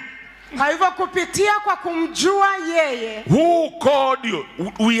of him. Kwa hivyo kupitia kwa kumjua yeye. Who called you?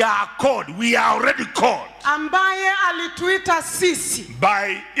 We are called. We are already called. Ambaye alituita sisi.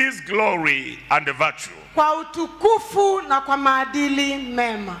 By his glory and virtue. Kwa utukufu na kwa maadili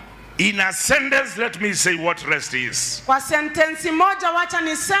mema. In a sentence, let me say what rest is. Kwa sentensi moja wacha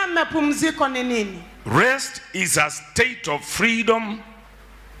niseme pumziko ni nini. Rest is a state of freedom.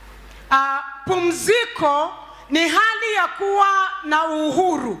 Pumziko ni hali ya kuwa na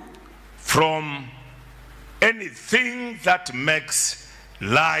uhuru. From anything that makes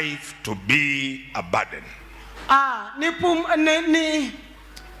life to be a burden.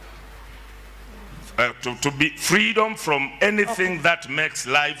 To be freedom from anything that makes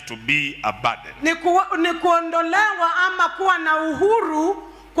life to be a burden. Ni kuondolewa ama kuwa na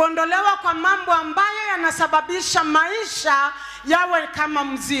uhuru, kuondolewa kwa mambo ambayo yanasababisha maisha yawe kama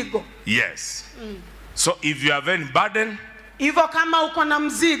mzigo. Yes. So if you have any burden, hivyo kama uko na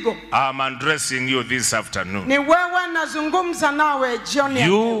mzigo, I'm addressing you this afternoon. Ni wewe nazungumza nawe jioni.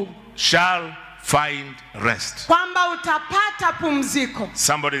 You shall find rest. Kwamba utapata pumziko.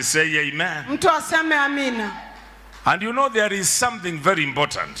 Somebody say amen. Mtu aseme amina. And you know there is something very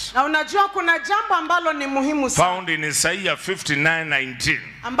important Na unajua kuna jambo ambalo ni muhimu sana found in Isaiah 59:19.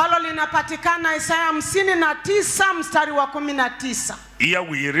 ambalo linapatikana Isaya 59 mstari wa 19. Here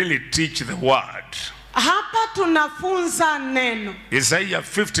we really teach the word. Hapa tunafunza neno. Isaiah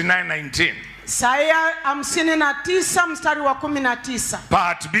 59:19. Isaya 59 mstari wa 19.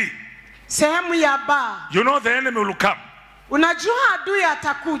 Part B. Sehemu ya ba. You know the enemy will come. Unajua adui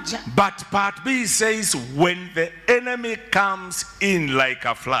atakuja. But part B says when the enemy comes in like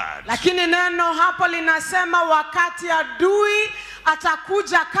a flood. Lakini neno hapo linasema wakati adui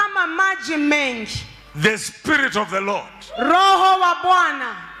atakuja kama maji mengi. The Spirit of the Lord. Roho wa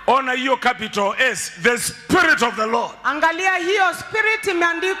Bwana. Ona hiyo capital S, the Spirit of the Lord. Angalia hiyo spirit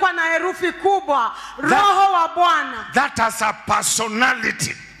imeandikwa na herufi kubwa, Roho wa Bwana. That has a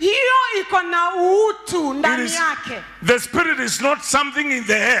personality. Hiyo iko na utu ndani yake. The Spirit is not something in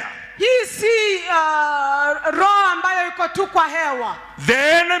the air. Hii si roho ambayo iko tu kwa hewa.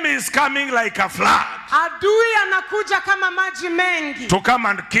 The enemy is coming like a flood. Adui anakuja kama maji mengi. To come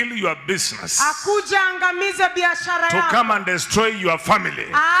and kill your business. Akuja angamize biashara yako. To come and destroy your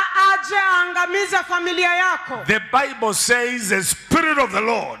family. Aje angamize familia yako. The Bible says the Spirit of the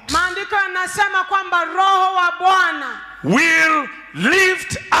Lord. Maandiko yanasema kwamba Roho wa Bwana will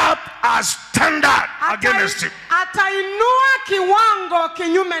lift up a standard against him. Atainua kiwango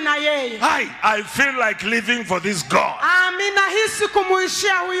kinyume na yeye. I feel like living for this God. Amina hisi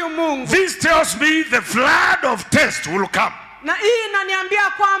kumuishia huyu Mungu. This tells me the flood of test will come. Na hii inaniambia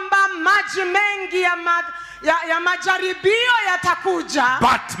kwamba maji mengi ya majaribio yatakuja.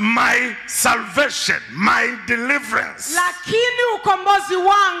 But my salvation, my deliverance, lakini ukombozi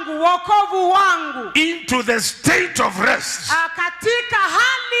wangu, wokovu wangu, into the state of rest, katika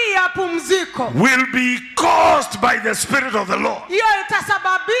hali ya pumziko, will be caused by the Spirit of the Lord. hiyo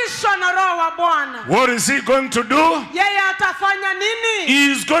itasababishwa na Roho wa Bwana. What is he going to do? Yeye atafanya nini?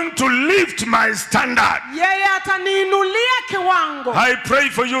 He is going to lift my standard. Yeye ataniinulia kiwango. I pray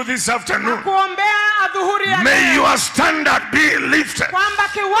for you this afternoon. Kuombea adhuhuri ya may your standard be lifted. Kwamba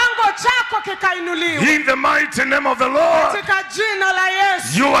kiwango chako kikainuliwa. In the mighty name of the Lord. Katika jina la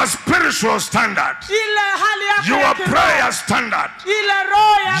Yesu. Your spiritual standard. Ile hali yako your ya kiroho. prayer standard. Ile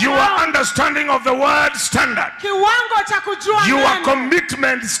roho ya your understanding of the word standard. Kiwango cha kujua your neno.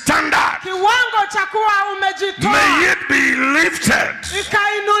 Commitment standard. Kiwango cha kuwa umejitoa. May it be lifted.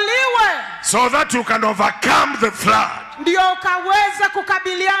 Ikainuliwe. So that you can overcome the flood. Ndio ukaweza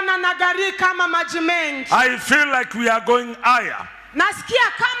kukabiliana na gharika kama maji mengi. I feel like we are going higher.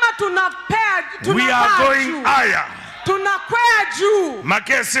 Nasikia kama tunapea we are going higher. Tunakwea juu.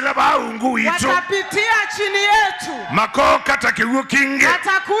 Makesila baungu itu. Watapitia chini yetu. Makoka takiwu kinge.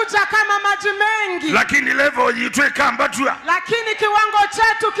 Watakuja kama maji mengi. Lakini level yitu ikambatua. Lakini kiwango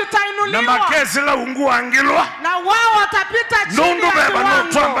chetu kitainuliwa. Na makesila ungu angilwa. Na wao watapita chini ya kiwango.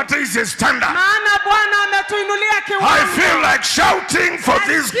 Maana Bwana ametuinulia kiwango. I feel like shouting for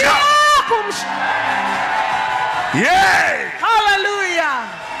this God. Yeah. Hallelujah.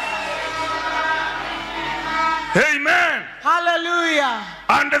 Amen. Hallelujah.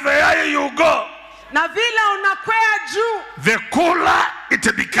 And the higher you go, na vile unakwea juu, the cooler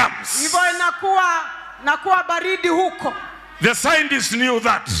it becomes. Hivyo inakuwa baridi huko. The scientists knew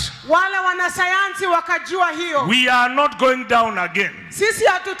that. Wale wanasayansi wakajua hiyo. We are not going down again. Sisi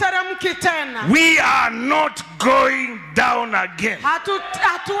hatuteremki tena. We are not going down again.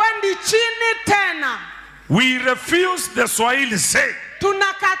 Hatuendi chini tena. We refuse the Swahili say.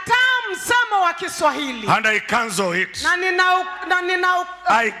 Tunakataa msemo wa Kiswahili. And I cancel it.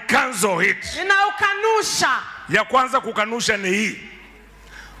 I cancel it. Ninaukanusha. Ya kwanza kukanusha ni hii.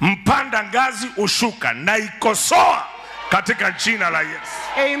 Mpanda ngazi ushuka na ikosoa katika jina la Yesu.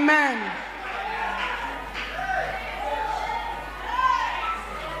 Amen.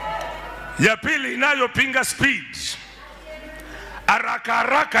 Ya pili inayopinga speed. Haraka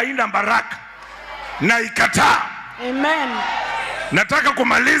haraka ina baraka. Na ikataa. Amen. Nataka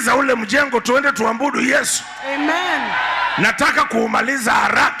kumaliza ule mjengo tuende tuambudu Yesu. Amen. Nataka kuumaliza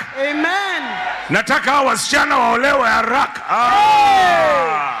haraka. Amen. Nataka hao wasichana waolewe haraka.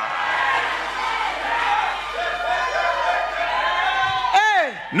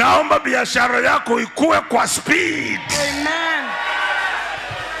 Naomba biashara yako ikue kwa speed. Amen.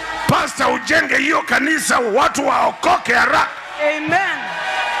 Pastor, ujenge hiyo kanisa watu waokoke haraka. Amen.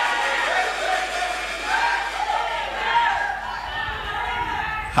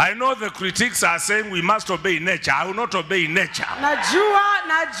 I know the critics are saying we must obey nature. I will not obey nature.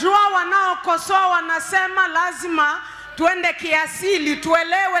 Najua wanaokosoa wanasema lazima tuende kiasili,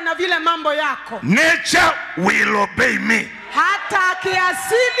 tuelewe na vile mambo yako. Nature will obey me. hata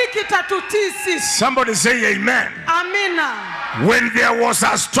kiasili kitatutii sisi. Somebody say amen. Amina. When there was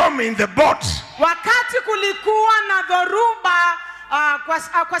a storm in the boat, Wakati kulikuwa na dhoruba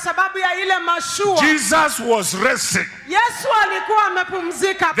kwa sababu ya ile mashua, Jesus was resting. Yesu alikuwa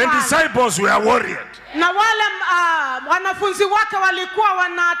amepumzika The pale. disciples were worried. Na wale wanafunzi wake walikuwa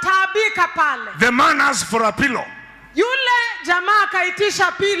wanataabika pale. The man asked for a pillow. Yule jamaa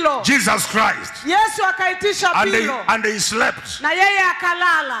akaitisha pilo. Jesus Christ. Yesu akaitisha pilo. And they slept. Na yeye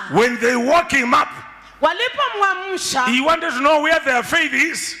akalala. When they woke him up, walipomwamsha, he wanted to know where their faith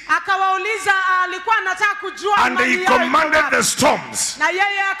is. Akawauliza, alikuwa anataka kujua and he commanded the storms. Na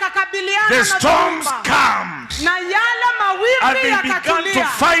yeye akakabiliana The na storms dhoruba. calmed. Na yale mawimbi And they began yakatulia.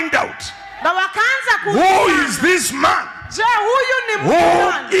 to find out, Na wakaanza who kuuliza, is this man je, huyu ni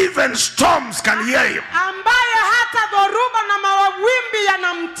who mtu even storms can hear him? ambaye hata dhoruba na mawimbi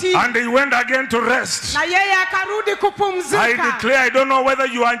yanamtii? And he went again to rest. Na yeye akarudi kupumzika. I declare, I don't know whether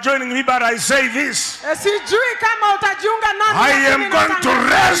you are joining me, but I say this. Sijui kama utajiunga nami, I lakini am going to natangaza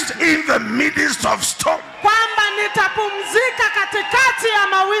rest in the midst of storm. kwamba nitapumzika katikati ya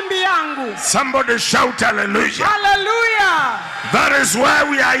mawimbi yangu. Somebody shout hallelujah. Hallelujah. That is why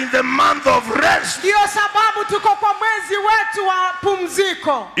we are in the month of rest. Ndio sababu tuko kwa mwezi wetu wa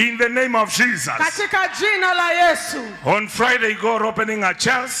pumziko. In the name of Jesus. Katika jina la Yesu. On Friday, God opening a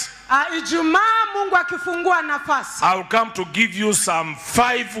chance, Ijumaa Mungu akifungua nafasi, I'll come to give you some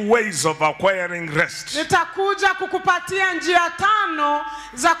 5 ways of acquiring rest. nitakuja kukupatia njia 5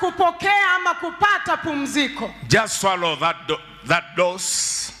 za kupokea ama kupata pumziko. Just swallow that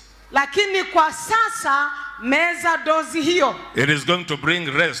dose. Lakini kwa sasa meza dozi hiyo. It is going to bring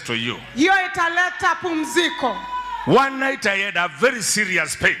rest to you. Hiyo italeta pumziko. One night I had a very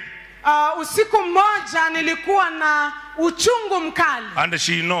serious pain. Usiku mmoja nilikuwa na uchungu mkali. And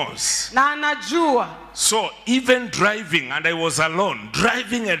she knows. Na anajua. So even driving, and I was alone,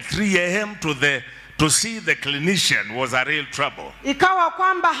 driving at 3 a.m. to see the clinician was a real trouble. Ikawa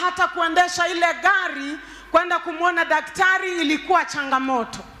kwamba hata kuendesha ile gari kwenda kumwona daktari ilikuwa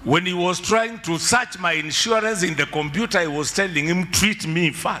changamoto. When he was trying to search my insurance in the computer, I was telling him, treat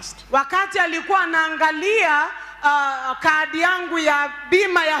me first. Wakati alikuwa anaangalia kadi yangu ya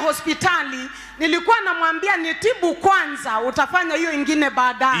bima ya hospitali, nilikuwa namwambia nitibu kwanza, utafanya hiyo ingine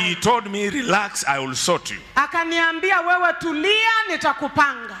baadaye. He told me, relax, I will sort you. Akaniambia, wewe tulia,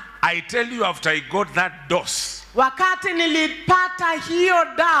 nitakupanga. I tell you, after I got that dose, Wakati nilipata hiyo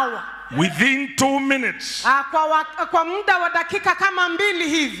dawa, within 2 minutes, kwa muda wa dakika kama 2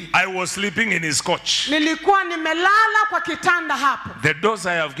 hivi, I was sleeping in his couch. nilikuwa nimelala kwa kitanda hapo. The dose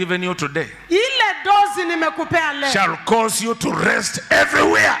I have given you today Ile dozi nimekupea leo shall cause you to rest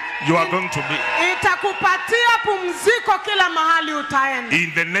everywhere you are going to be. itakupatia pumziko kila mahali utaenda.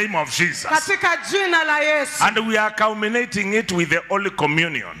 In the name of Jesus. Katika jina la Yesu. And we are culminating it with the Holy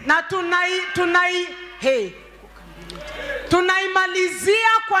Communion. Na tunaimalizia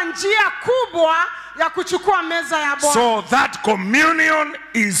kwa njia kubwa ya kuchukua meza ya Bwana. So that communion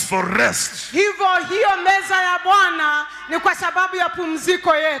is for rest. Hivyo hiyo meza ya Bwana ni kwa sababu ya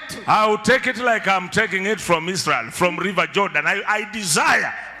pumziko yetu. I will take it like I'm taking it from Israel, from River Jordan. I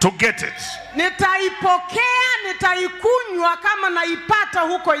desire to get it. Nitaipokea, nitaikunywa kama naipata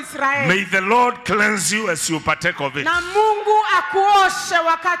huko Israeli. May the Lord cleanse you as you partake of it. Na Mungu akuoshe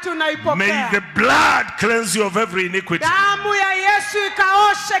wakati unaipokea. May the blood cleanse you of every iniquity. Damu ya Yesu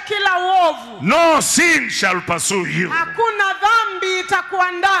ikaoshe kila uovu. No sin shall pursue you. Hakuna dhambi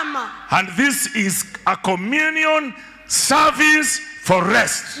itakuandama. And this is a communion service for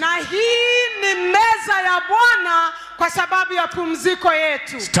rest. Na hii ni meza ya Bwana kwa sababu ya pumziko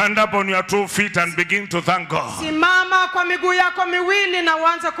yetu. Stand up on your 2 feet and begin to thank God. Simama kwa miguu yako miwili na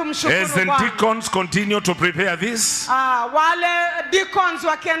uanze kumshukuru As the Bwana. deacons continue to prepare this, Wale deacons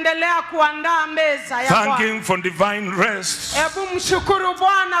wakiendelea kuandaa meza ya Bwana. thanking for divine rest. Hebu mshukuru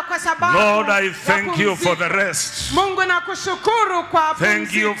Bwana kwa sababu Lord, I ya thank you for the pumziko. rest. Mungu nakushukuru kwa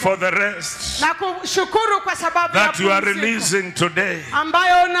Thank you pumziko. for the rest Nakushukuru kwa sababu ya that you are pumziko releasing today.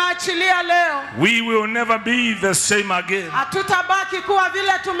 ambayo unaachilia leo. We will never be the same again. Hatutabaki kuwa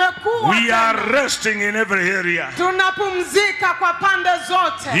vile tumekuwa. We are tena. resting in every area. Tunapumzika kwa pande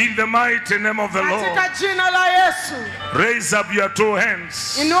zote. In the mighty name of the Katika Lord. jina la Yesu. Raise up your 2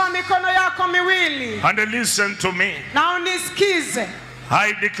 hands Inua mikono yako miwili and listen to me. na unisikize.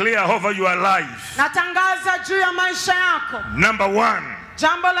 I declare over your life. Natangaza juu ya maisha yako. Number 1,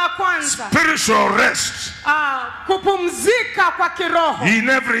 Jambo la kwanza, spiritual rest kupumzika kwa kiroho in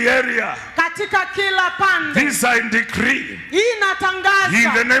every area. katika kila pande. This I decree Hii in the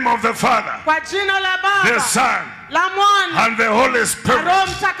natangaza name of the Father, kwa jina la the Baba Son, la Mwana and the Holy na Spirit. Roho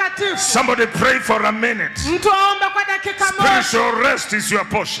Mtakatifu. Somebody pray for a minute. Mtu aombe kwa dakika moja. Spiritual rest is your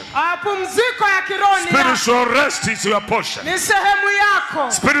portion. Pumziko ya kiroho ni yako. Spiritual rest is your portion. Ni sehemu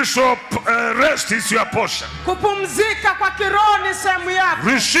yako. Spiritual rest is your portion. Kupumzika kwa kiroho ni sehemu yako.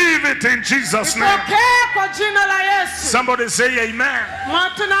 Receive it in Jesus' name. Pokea kwa jina la Yesu. Somebody say amen.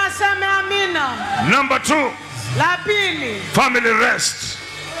 Watu na aseme amina. Number 2, La pili, family rest.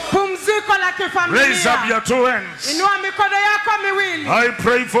 pumziko la Raise up kifamilia. your 2 hands. Inua mikono yako miwili. I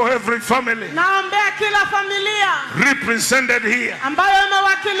pray for every family Naombea kila familia represented here. ambayo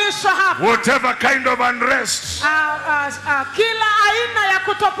imewakilishwa hapa. Whatever kind of unrest Kila aina ya is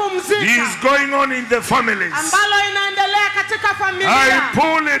kutopumzika going on in the families, ambalo inaendelea katika I familia.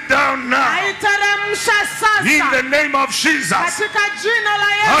 pull it down now Haiteremsha in the sasa name of Jesus. katika jina la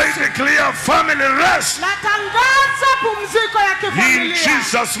I Yesu. declare family rest Natangaza pumziko ya in kifamilia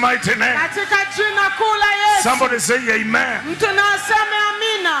Jesus' mighty name. katika jina kuu la Yesu. Somebody say amen. Mtu na aseme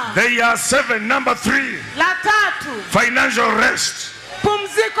amina. They are 7. Number 3, La tatu, financial rest.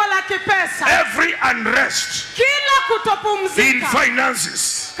 pumziko la kipesa. Every unrest Kila in kutopumzika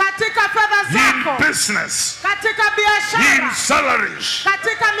finances, katika fedha in zako, business, katika in biashara, salaries,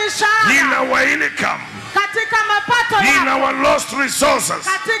 katika in mishahara, our income, katika mapato in yako, our lost resources,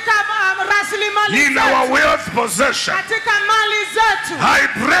 katika rasilimali in our zetu, wealth possession. katika mali zetu. I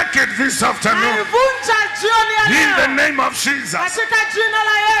break it this afternoon Naivunja jioni ya in the leo name of Jesus. katika jina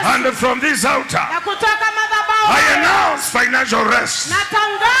la Yesu. And from this altar, Na kutoka madhabahu I haya, announce financial rest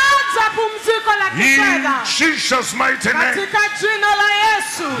natangaza pumziko la in kifedha Jesus' mighty name. katika jina la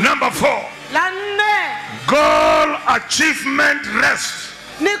Yesu. Number 4, La nne, goal achievement rest.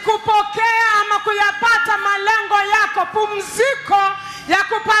 ni kupokea ama kuyapata malengo yako. Pumziko ya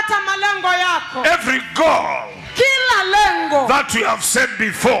kupata malengo yako. Every goal Kila lengo that you have set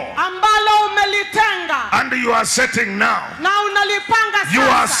before ambalo umelitenga and you are setting now, na unalipanga you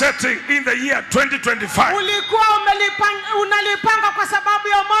are sasa, setting in the year 2025. ulikuwa unalipanga kwa sababu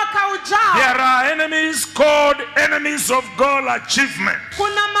ya mwaka ujao. There are enemies called enemies of goal achievement.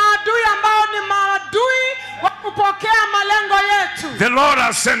 Kuna maadui ambao ni maadui wa kupokea malengo yetu. The Lord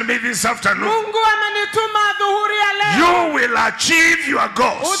has sent me this afternoon. Mungu amenituma dhuhuri ya leo. You will achieve your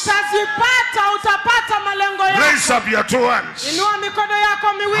goals. Utapata malengo Raise yako. up your 2 hands. Inua mikono yako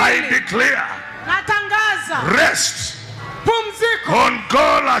I miwili. declare Natangaza rest pumziko on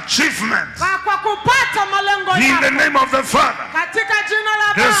goal achievement kwa kupata malengo in the yako name of the Father katika jina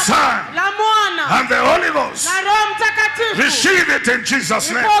la the Baba, Son, la Mwana and the Holy Ghost. na Roho Mtakatifu. Receive it in Jesus'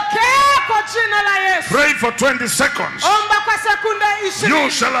 name. Pokea kwa jina la Yesu. Pray for 20 seconds. Omba kwa sekunde You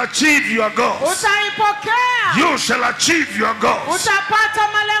 20. shall achieve your goals. Utaipokea. You shall achieve your goals. Utapata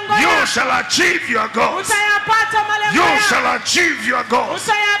malengo You yako. shall achieve your goals. Utayapata malengo You yako. shall achieve your goals.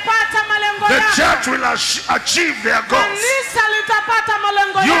 Utayapata malengo The yako. church will achieve their goals. Kanisa litapata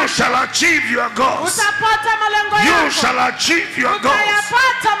malengo You yako. shall achieve your goals. Utapata malengo You yako. shall achieve your goals.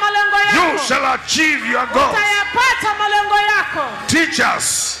 Utayapata malengo You yako. shall achieve your goals. Utayapata malengo yako.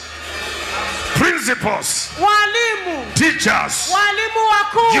 Teachers, principals, Walimu, teachers, walimu you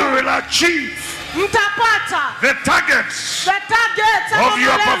wakuu, will achieve mtapata the targets the target of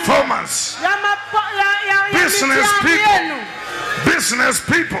your performance. ya Business mitihani people. yenu. Business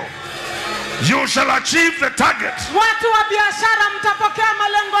people, you shall achieve the target Watu wa biashara mtapokea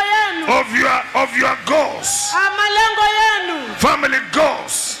malengo yenu. of your goals, Malengo yenu. family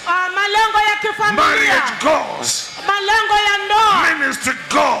goals, Malengo ya kifamilia. marriage goals, Malengo ya ndoa. ministry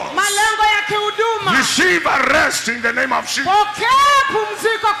goals. Malengo ya kihuduma. Receive a rest in the name of Jesus. Pokea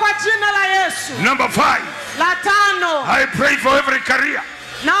pumziko kwa jina la Yesu. Number 5, La tano, I pray for every career,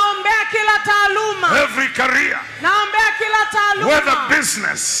 naombea kila taaluma. every career, Naombea kila whether taaluma.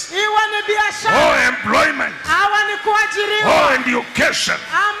 business Iwe ni or biashara, employment awa ni or kuajiriwa, education.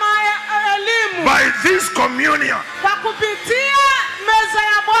 ama elimu. By this communion, Kwa kupitia meza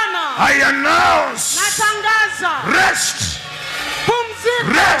ya Bwana, I announce natangaza rest,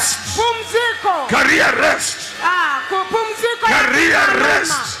 pumziko. Rest. Pumziko. career rest, Pumziko ya career kitaaluma.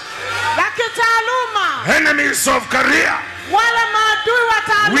 rest. Ya kitaaluma. Enemies of career, Wale maadui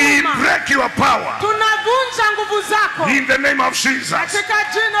wa we taaluma. break your power Tunavunja nguvu zako in the name of Jesus. katika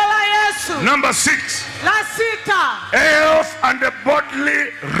jina la Yesu. Number 6, La sita, health and a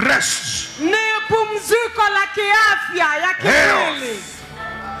bodily rest. ni pumziko la kiafya ya kimwili.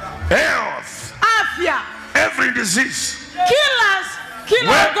 Health, Afya. every disease,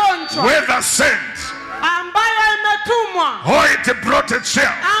 Kila ugonjwa whether sent ambayo imetumwa or it brought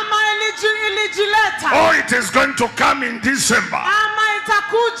itself ama ilijileta or it is going to come in December, ama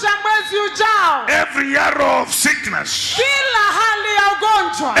itakuja mwezi ujao. Every arrow of sickness, Kila hali ya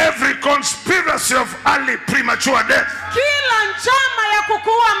ugonjwa, every conspiracy of early premature death kila njama ya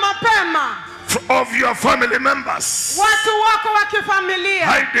kukua mapema of your family members, watu wako wa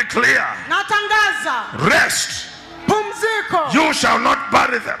kifamilia, I declare natangaza rest. pumziko. You shall not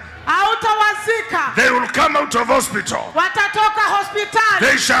bury them. Hautawazika. They will come out of hospital. Watatoka hospitali.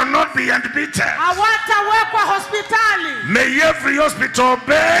 They shall not be admitted. Hawatawekwa hospitali. May every hospital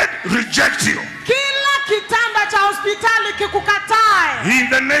bed reject you. Kila kitanda cha hospitali kikukatae. In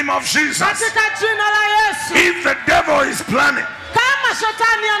the name of Jesus. Katika jina la Yesu. If the devil is planning kama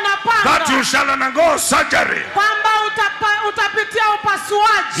shetani anapanga that you shall undergo surgery kwamba utapitia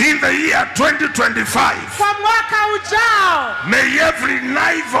upasuaji in the year 2025, kwa mwaka ujao, may every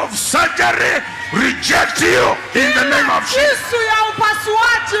knife of surgery reject you in the name of Jesus. Kisu ya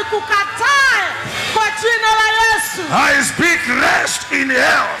upasuaji kukatae kwa jina la Yesu. I speak rest in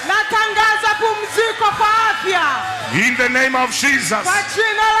health. Natangaza pumziko kwa afya In the name of Jesus. kwa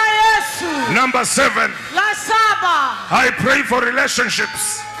jina la Yesu. Number 7. La 7. I pray for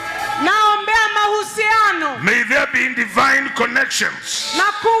relationships. Naombea mahusiano. May there be divine connections. Na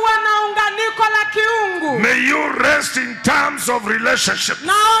kuwa na unganiko la kiungu. May you rest in terms of relationships.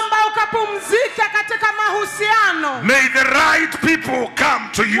 Naomba ukapumzike katika mahusiano. May the right people come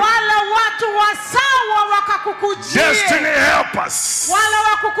to you. Wale watu wasawa wakakukujia. Destiny helpers. Wale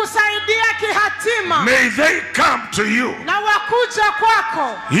wakukusaidia kihatima. May they come to you. Na wakuja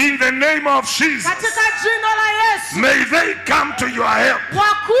kwako. In the name of Jesus. Katika jina la Yesu. May they come to your help.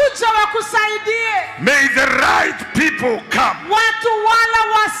 Wakuja wakusaidie. May the right people come. Watu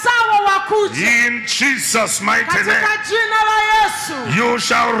wale wasawa wakuje. In Jesus' mighty name. Katika jina la Yesu. You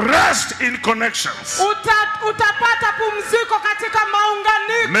shall rest in connections. Utapata pumziko katika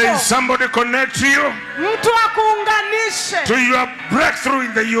maunganiko. May somebody connect you Mtu akuunganishe. to your breakthrough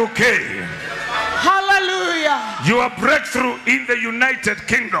in the UK. Hallelujah. Your breakthrough in the United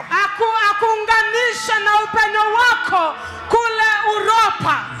Kingdom. Akuunganisha na upenyo wako kule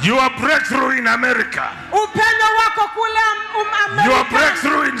Uropa. Your breakthrough in America. Upenyo wako kule Amerika. Your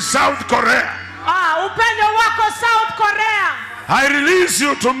breakthrough in South Korea. Upenyo wako South Korea. I release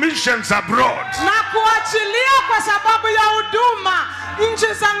you to missions abroad. Na kuachilia kwa sababu ya huduma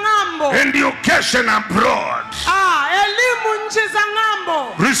nchi za ng'ambo. Education abroad. Elimu nchi za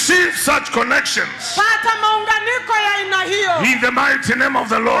ng'ambo. Receive such connections. Pata maunganiko ya aina hiyo. In the mighty name of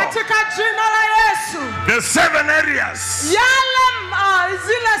the Lord. Katika jina la Yesu. The 7 areas. Yale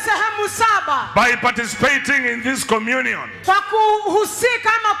zile sehemu 7. By participating in this communion. Kwa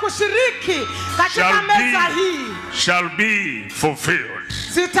kuhusika ama kushiriki katika meza hii. Shall be fulfilled.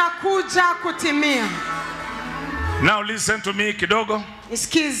 Zitakuja kutimia. Now listen to me kidogo.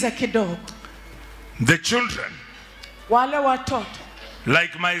 Isikize kidogo. The children. Wale watoto.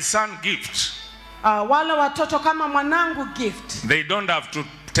 Like my son Gift. Wale watoto kama mwanangu Gift. They don't have to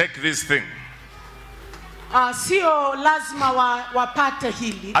take this thing. Sio lazima wapate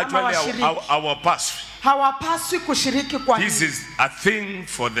hili. Actually, our pastor. Hawapaswi kushiriki kwa hili. This is a thing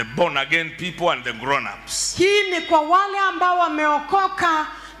for the born again people and the grown-ups. Hii ni kwa wale ambao wameokoka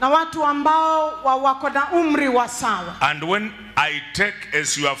na watu ambao wako na umri wa sawa. And when I take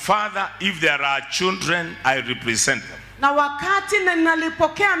as your father, if there are children, I represent them. Na wakati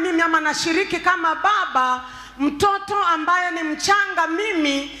ninalipokea mimi ama nashiriki kama baba, mtoto ambaye ni mchanga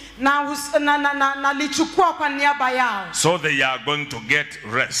mimi nalichukua kwa niaba yao. So they are going to get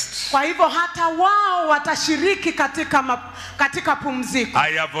rest. Kwa hivyo hata wao watashiriki katika pumziko.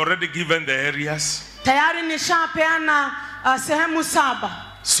 I have already given the areas. Tayari nishapeana sehemu 7.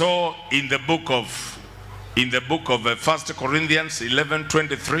 So in the book of 1 Corinthians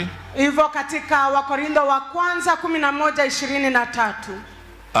 11:23. Hivyo katika Wakorintho wa kwanza 11:23.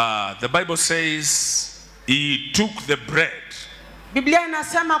 The Bible says he took the bread. Biblia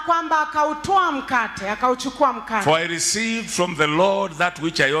inasema kwamba akautoa mkate, akauchukua mkate. For I received from the Lord that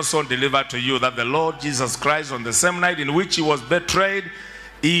which I also delivered to you, that the Lord Jesus Christ on the same night in which he was betrayed,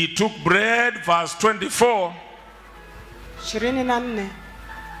 he took bread, verse 24. 24.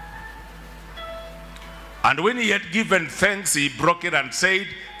 And when he had given thanks, he broke it and said,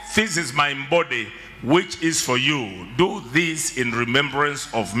 "This is my body, which is for you. Do this in remembrance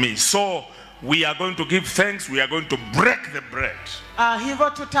of me." So we are going to give thanks. We are going to break the bread. Hivyo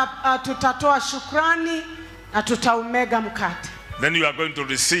tutatoa shukrani na tutaumega mkate. Then you are going to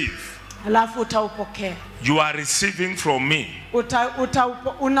receive. Alafu utaupokea. you are receiving from me.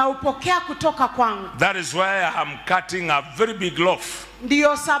 Unaupokea kutoka kwangu. That is why I am cutting a very big loaf.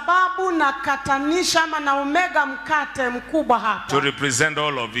 Ndiyo sababu nakatanisha ama naumega mkate mkubwa hapa. To represent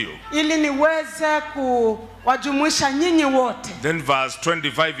all of you. Ili niweze kuwajumuisha nyinyi wote. Then verse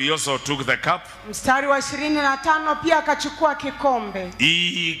 25, he also took the cup. Mstari wa 25 pia akachukua kikombe.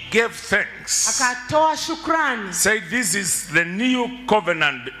 He gave thanks. Akatoa shukrani. Said, this is the new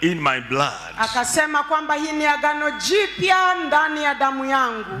covenant in my blood. Akasema kwamba hii ni agano jipya ndani ya damu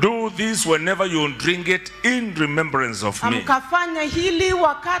yangu. Do this whenever you drink it in remembrance of me. Mkafanya hili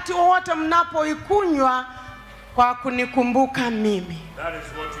wakati wote mnapoikunywa kwa kunikumbuka mimi. That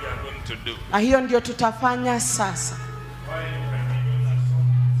is what we are going to do. Na hiyo ndio tutafanya sasa.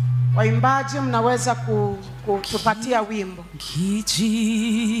 Waimbaji mnaweza kutupatia wimbo.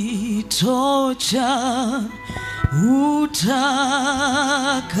 Kijito cha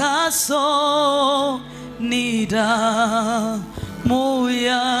utakaso ni damu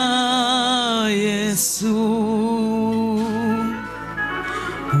ya Yesu.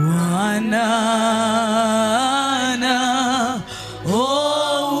 Wanana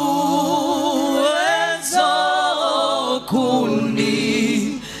uwezo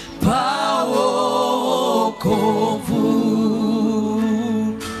kunipa wokovu.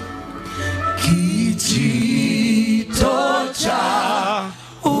 Kijito cha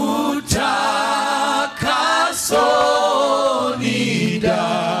utakaso ni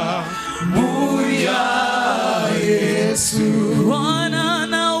damu ya Yesu. Bwana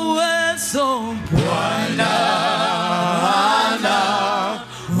na uwezo, Bwana ana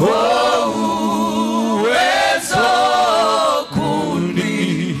uwezo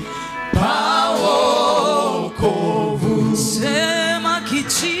kunipa wokovu. Sema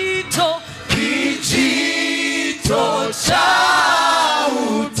kijito, kijito cha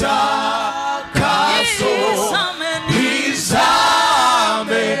utakaso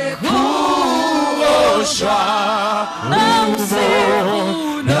nizame kuoshwa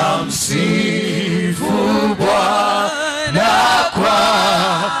na msifu Bwana kwa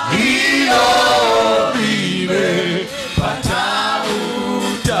hilo nimepata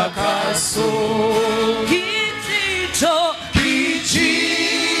utakaso. Kijito,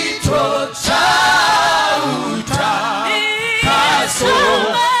 kijito cha utakaso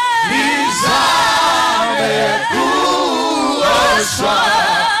nizame kuoshwa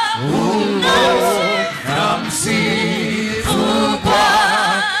na msifu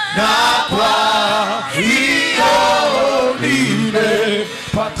Bwana kwa hiyo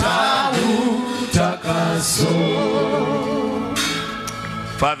nimepata utakaso.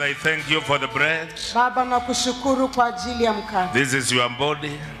 Father, I thank you for the bread. Baba, nakushukuru kwa ajili ya mkate. This is your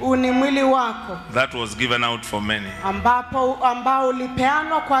body Huu ni mwili wako that was given out for many. ambao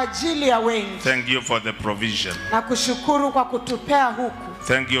ulipeanwa kwa ajili ya wengi. Thank you for the provision. Nakushukuru kwa kutupea huku.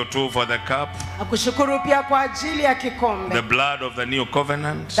 Thank you too for the cup, Nakushukuru pia kwa ajili ya kikombe. the blood of the new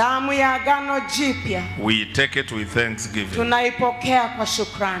covenant. Damu ya agano jipya. We take it with thanksgiving. Tunaipokea kwa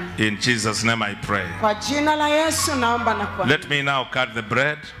shukrani. In Jesus' name I pray. Kwa jina la Yesu naomba na kuamini. Let me now cut the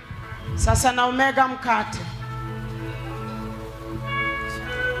bread. Sasa naumega mkate.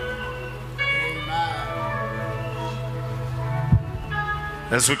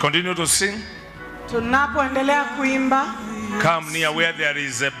 As we continue to sing, Tunapoendelea kuimba, come near where there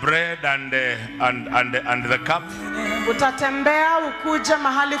is a bread and the cup. utatembea ukuje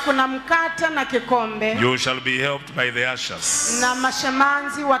mahali kuna mkate na kikombe. You shall be helped by the ushers. Na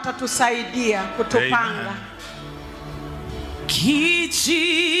mashemanzi watatusaidia kutupanga. Amen.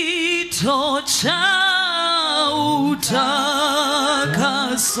 Kijito cha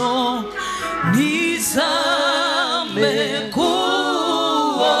utakaso nizame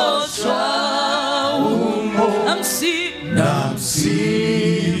kuoshwa na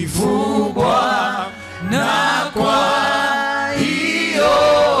msifu Bwana kwa hiyo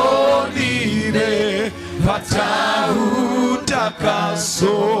nimepata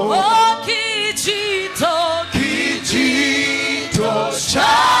utakaso. Kijito cha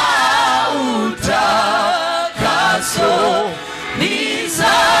utakaso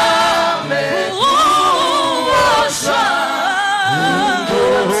nizame kuoshwa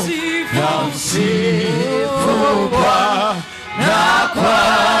na msifu Bwana kwa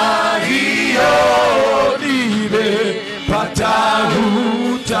hiyo nimepata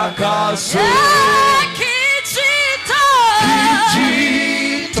utakaso. Kijito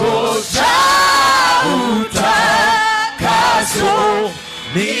cha utakaso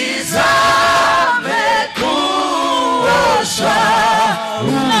nizame kuoshwa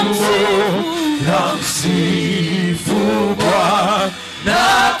na msifu Bwana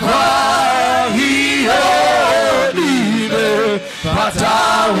kwa hiyo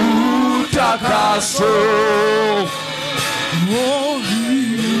pata utakaso.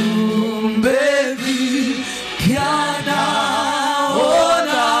 Viumbe vyanaona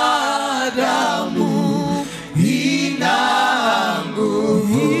damu ina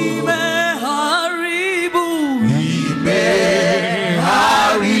nguvu, imeharibu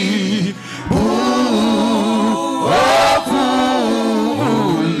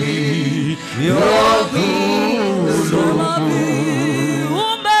ovuli viumbe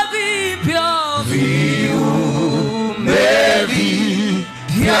vipya, viumbe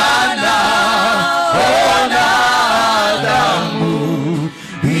vyanaona damu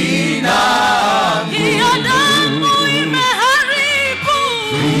ina nguvu. Hiyo damu imeharibu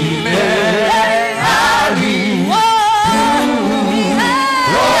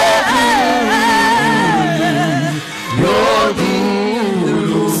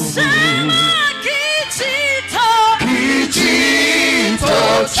sema kijito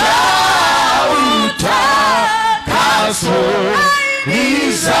cha utakaso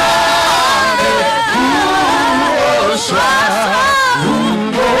nizame kuoshwa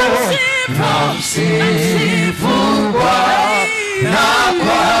ungo na msifu Bwana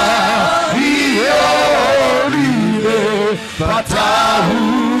kwa hiyo lile pata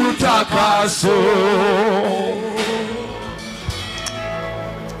utakaso.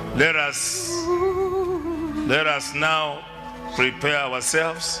 Let us now prepare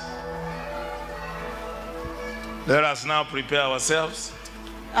ourselves. Let us now prepare ourselves.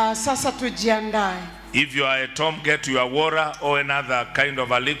 Sasa tujiandae. If you are at home, get your water or another kind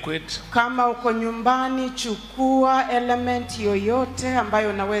of a liquid. Kama uko nyumbani, chukua element yoyote ambayo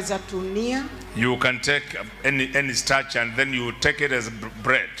unaweza tumia. You can take any starch and then you take it as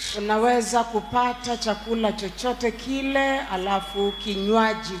bread. Unaweza kupata chakula chochote kile alafu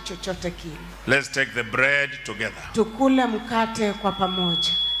kinywaji chochote kile. Let's take the bread together. Tukule mkate kwa pamoja.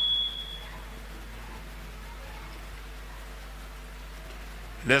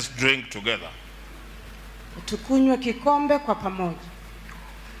 Let's drink together. Tukunywe kikombe kwa pamoja.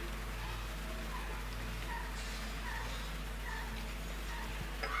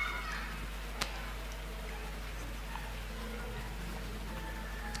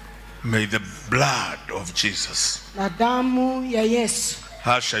 May the blood of Jesus Na damu ya Yesu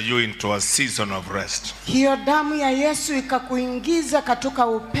usher you into a season of rest. hiyo damu ya Yesu ikakuingiza katika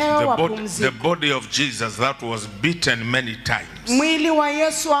upeo wa The pumziko. body of Jesus that was beaten many times. Mwili wa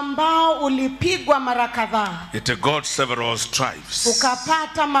Yesu ambao ulipigwa mara kadhaa, It got several stripes.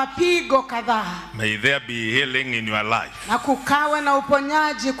 ukapata mapigo kadhaa, May there be healing in your life. na kukawe na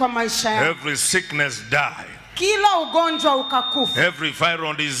uponyaji kwa maisha yako. Every sickness die. Kila ugonjwa ukakufa. Every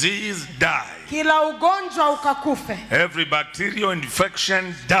viral disease die. Kila ugonjwa ukakufe. Every bacterial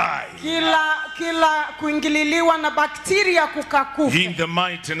infection die. Kila kuingililiwa na bakteria kukakufe. In the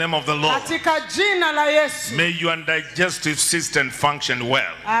mighty name of the Lord. Katika jina la Yesu. May your digestive system function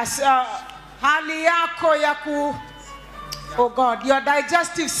well. Hali yako ya oh God, your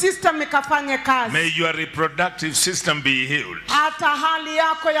digestive system ikafanye kazi. May your reproductive system be healed. Hata hali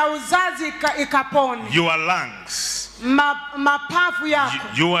yako ya uzazi ikapone. Your lungs. Mapafu yako.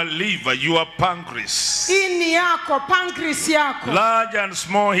 Your liver, your pancreas. Ini yako, pancreas yako. Large and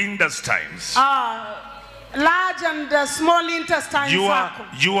small intestines. Large and small intestines yako.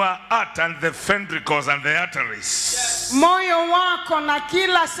 Your heart and the ventricles and the arteries. Moyo wako na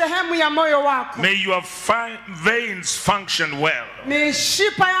kila sehemu ya moyo wako. May your veins function well.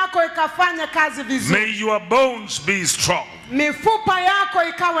 Mishipa yako ikafanya kazi vizuri. May your bones be strong. Mifupa yako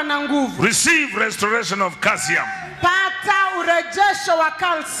ikawa na nguvu. Receive restoration of calcium. Pata urejesho wa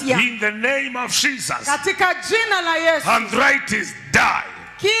calcium. In the name of Jesus. Katika jina la Yesu. Arthritis die.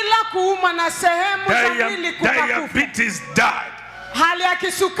 Kila kuumwa na sehemu za mwili kukakufa. Diabetes die. Hali ya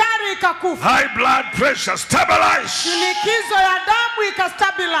kisukari ikakufa. High blood pressure stabilize. Shinikizo ya damu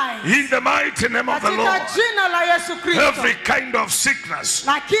ikastabilize. In the mighty name of the Lord. Katika jina la Yesu Kristo. Every kind of sickness.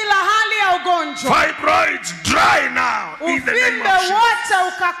 Na kila hali ya ugonjwa. Fibroids dry now. In the name of Jesus. Uvimbe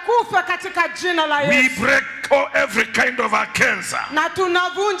wote ukakufa katika jina la Yesu. We break every kind of a cancer. Na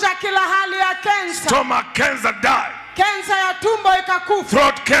tunavunja kila hali ya cancer. Stomach cancer die. Cancer ya tumbo ikakufa.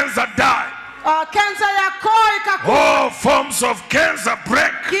 Throat cancer die. Cancer ya koo ikakufa. All forms of cancer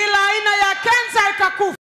break. Kila aina ya cancer ikakufa.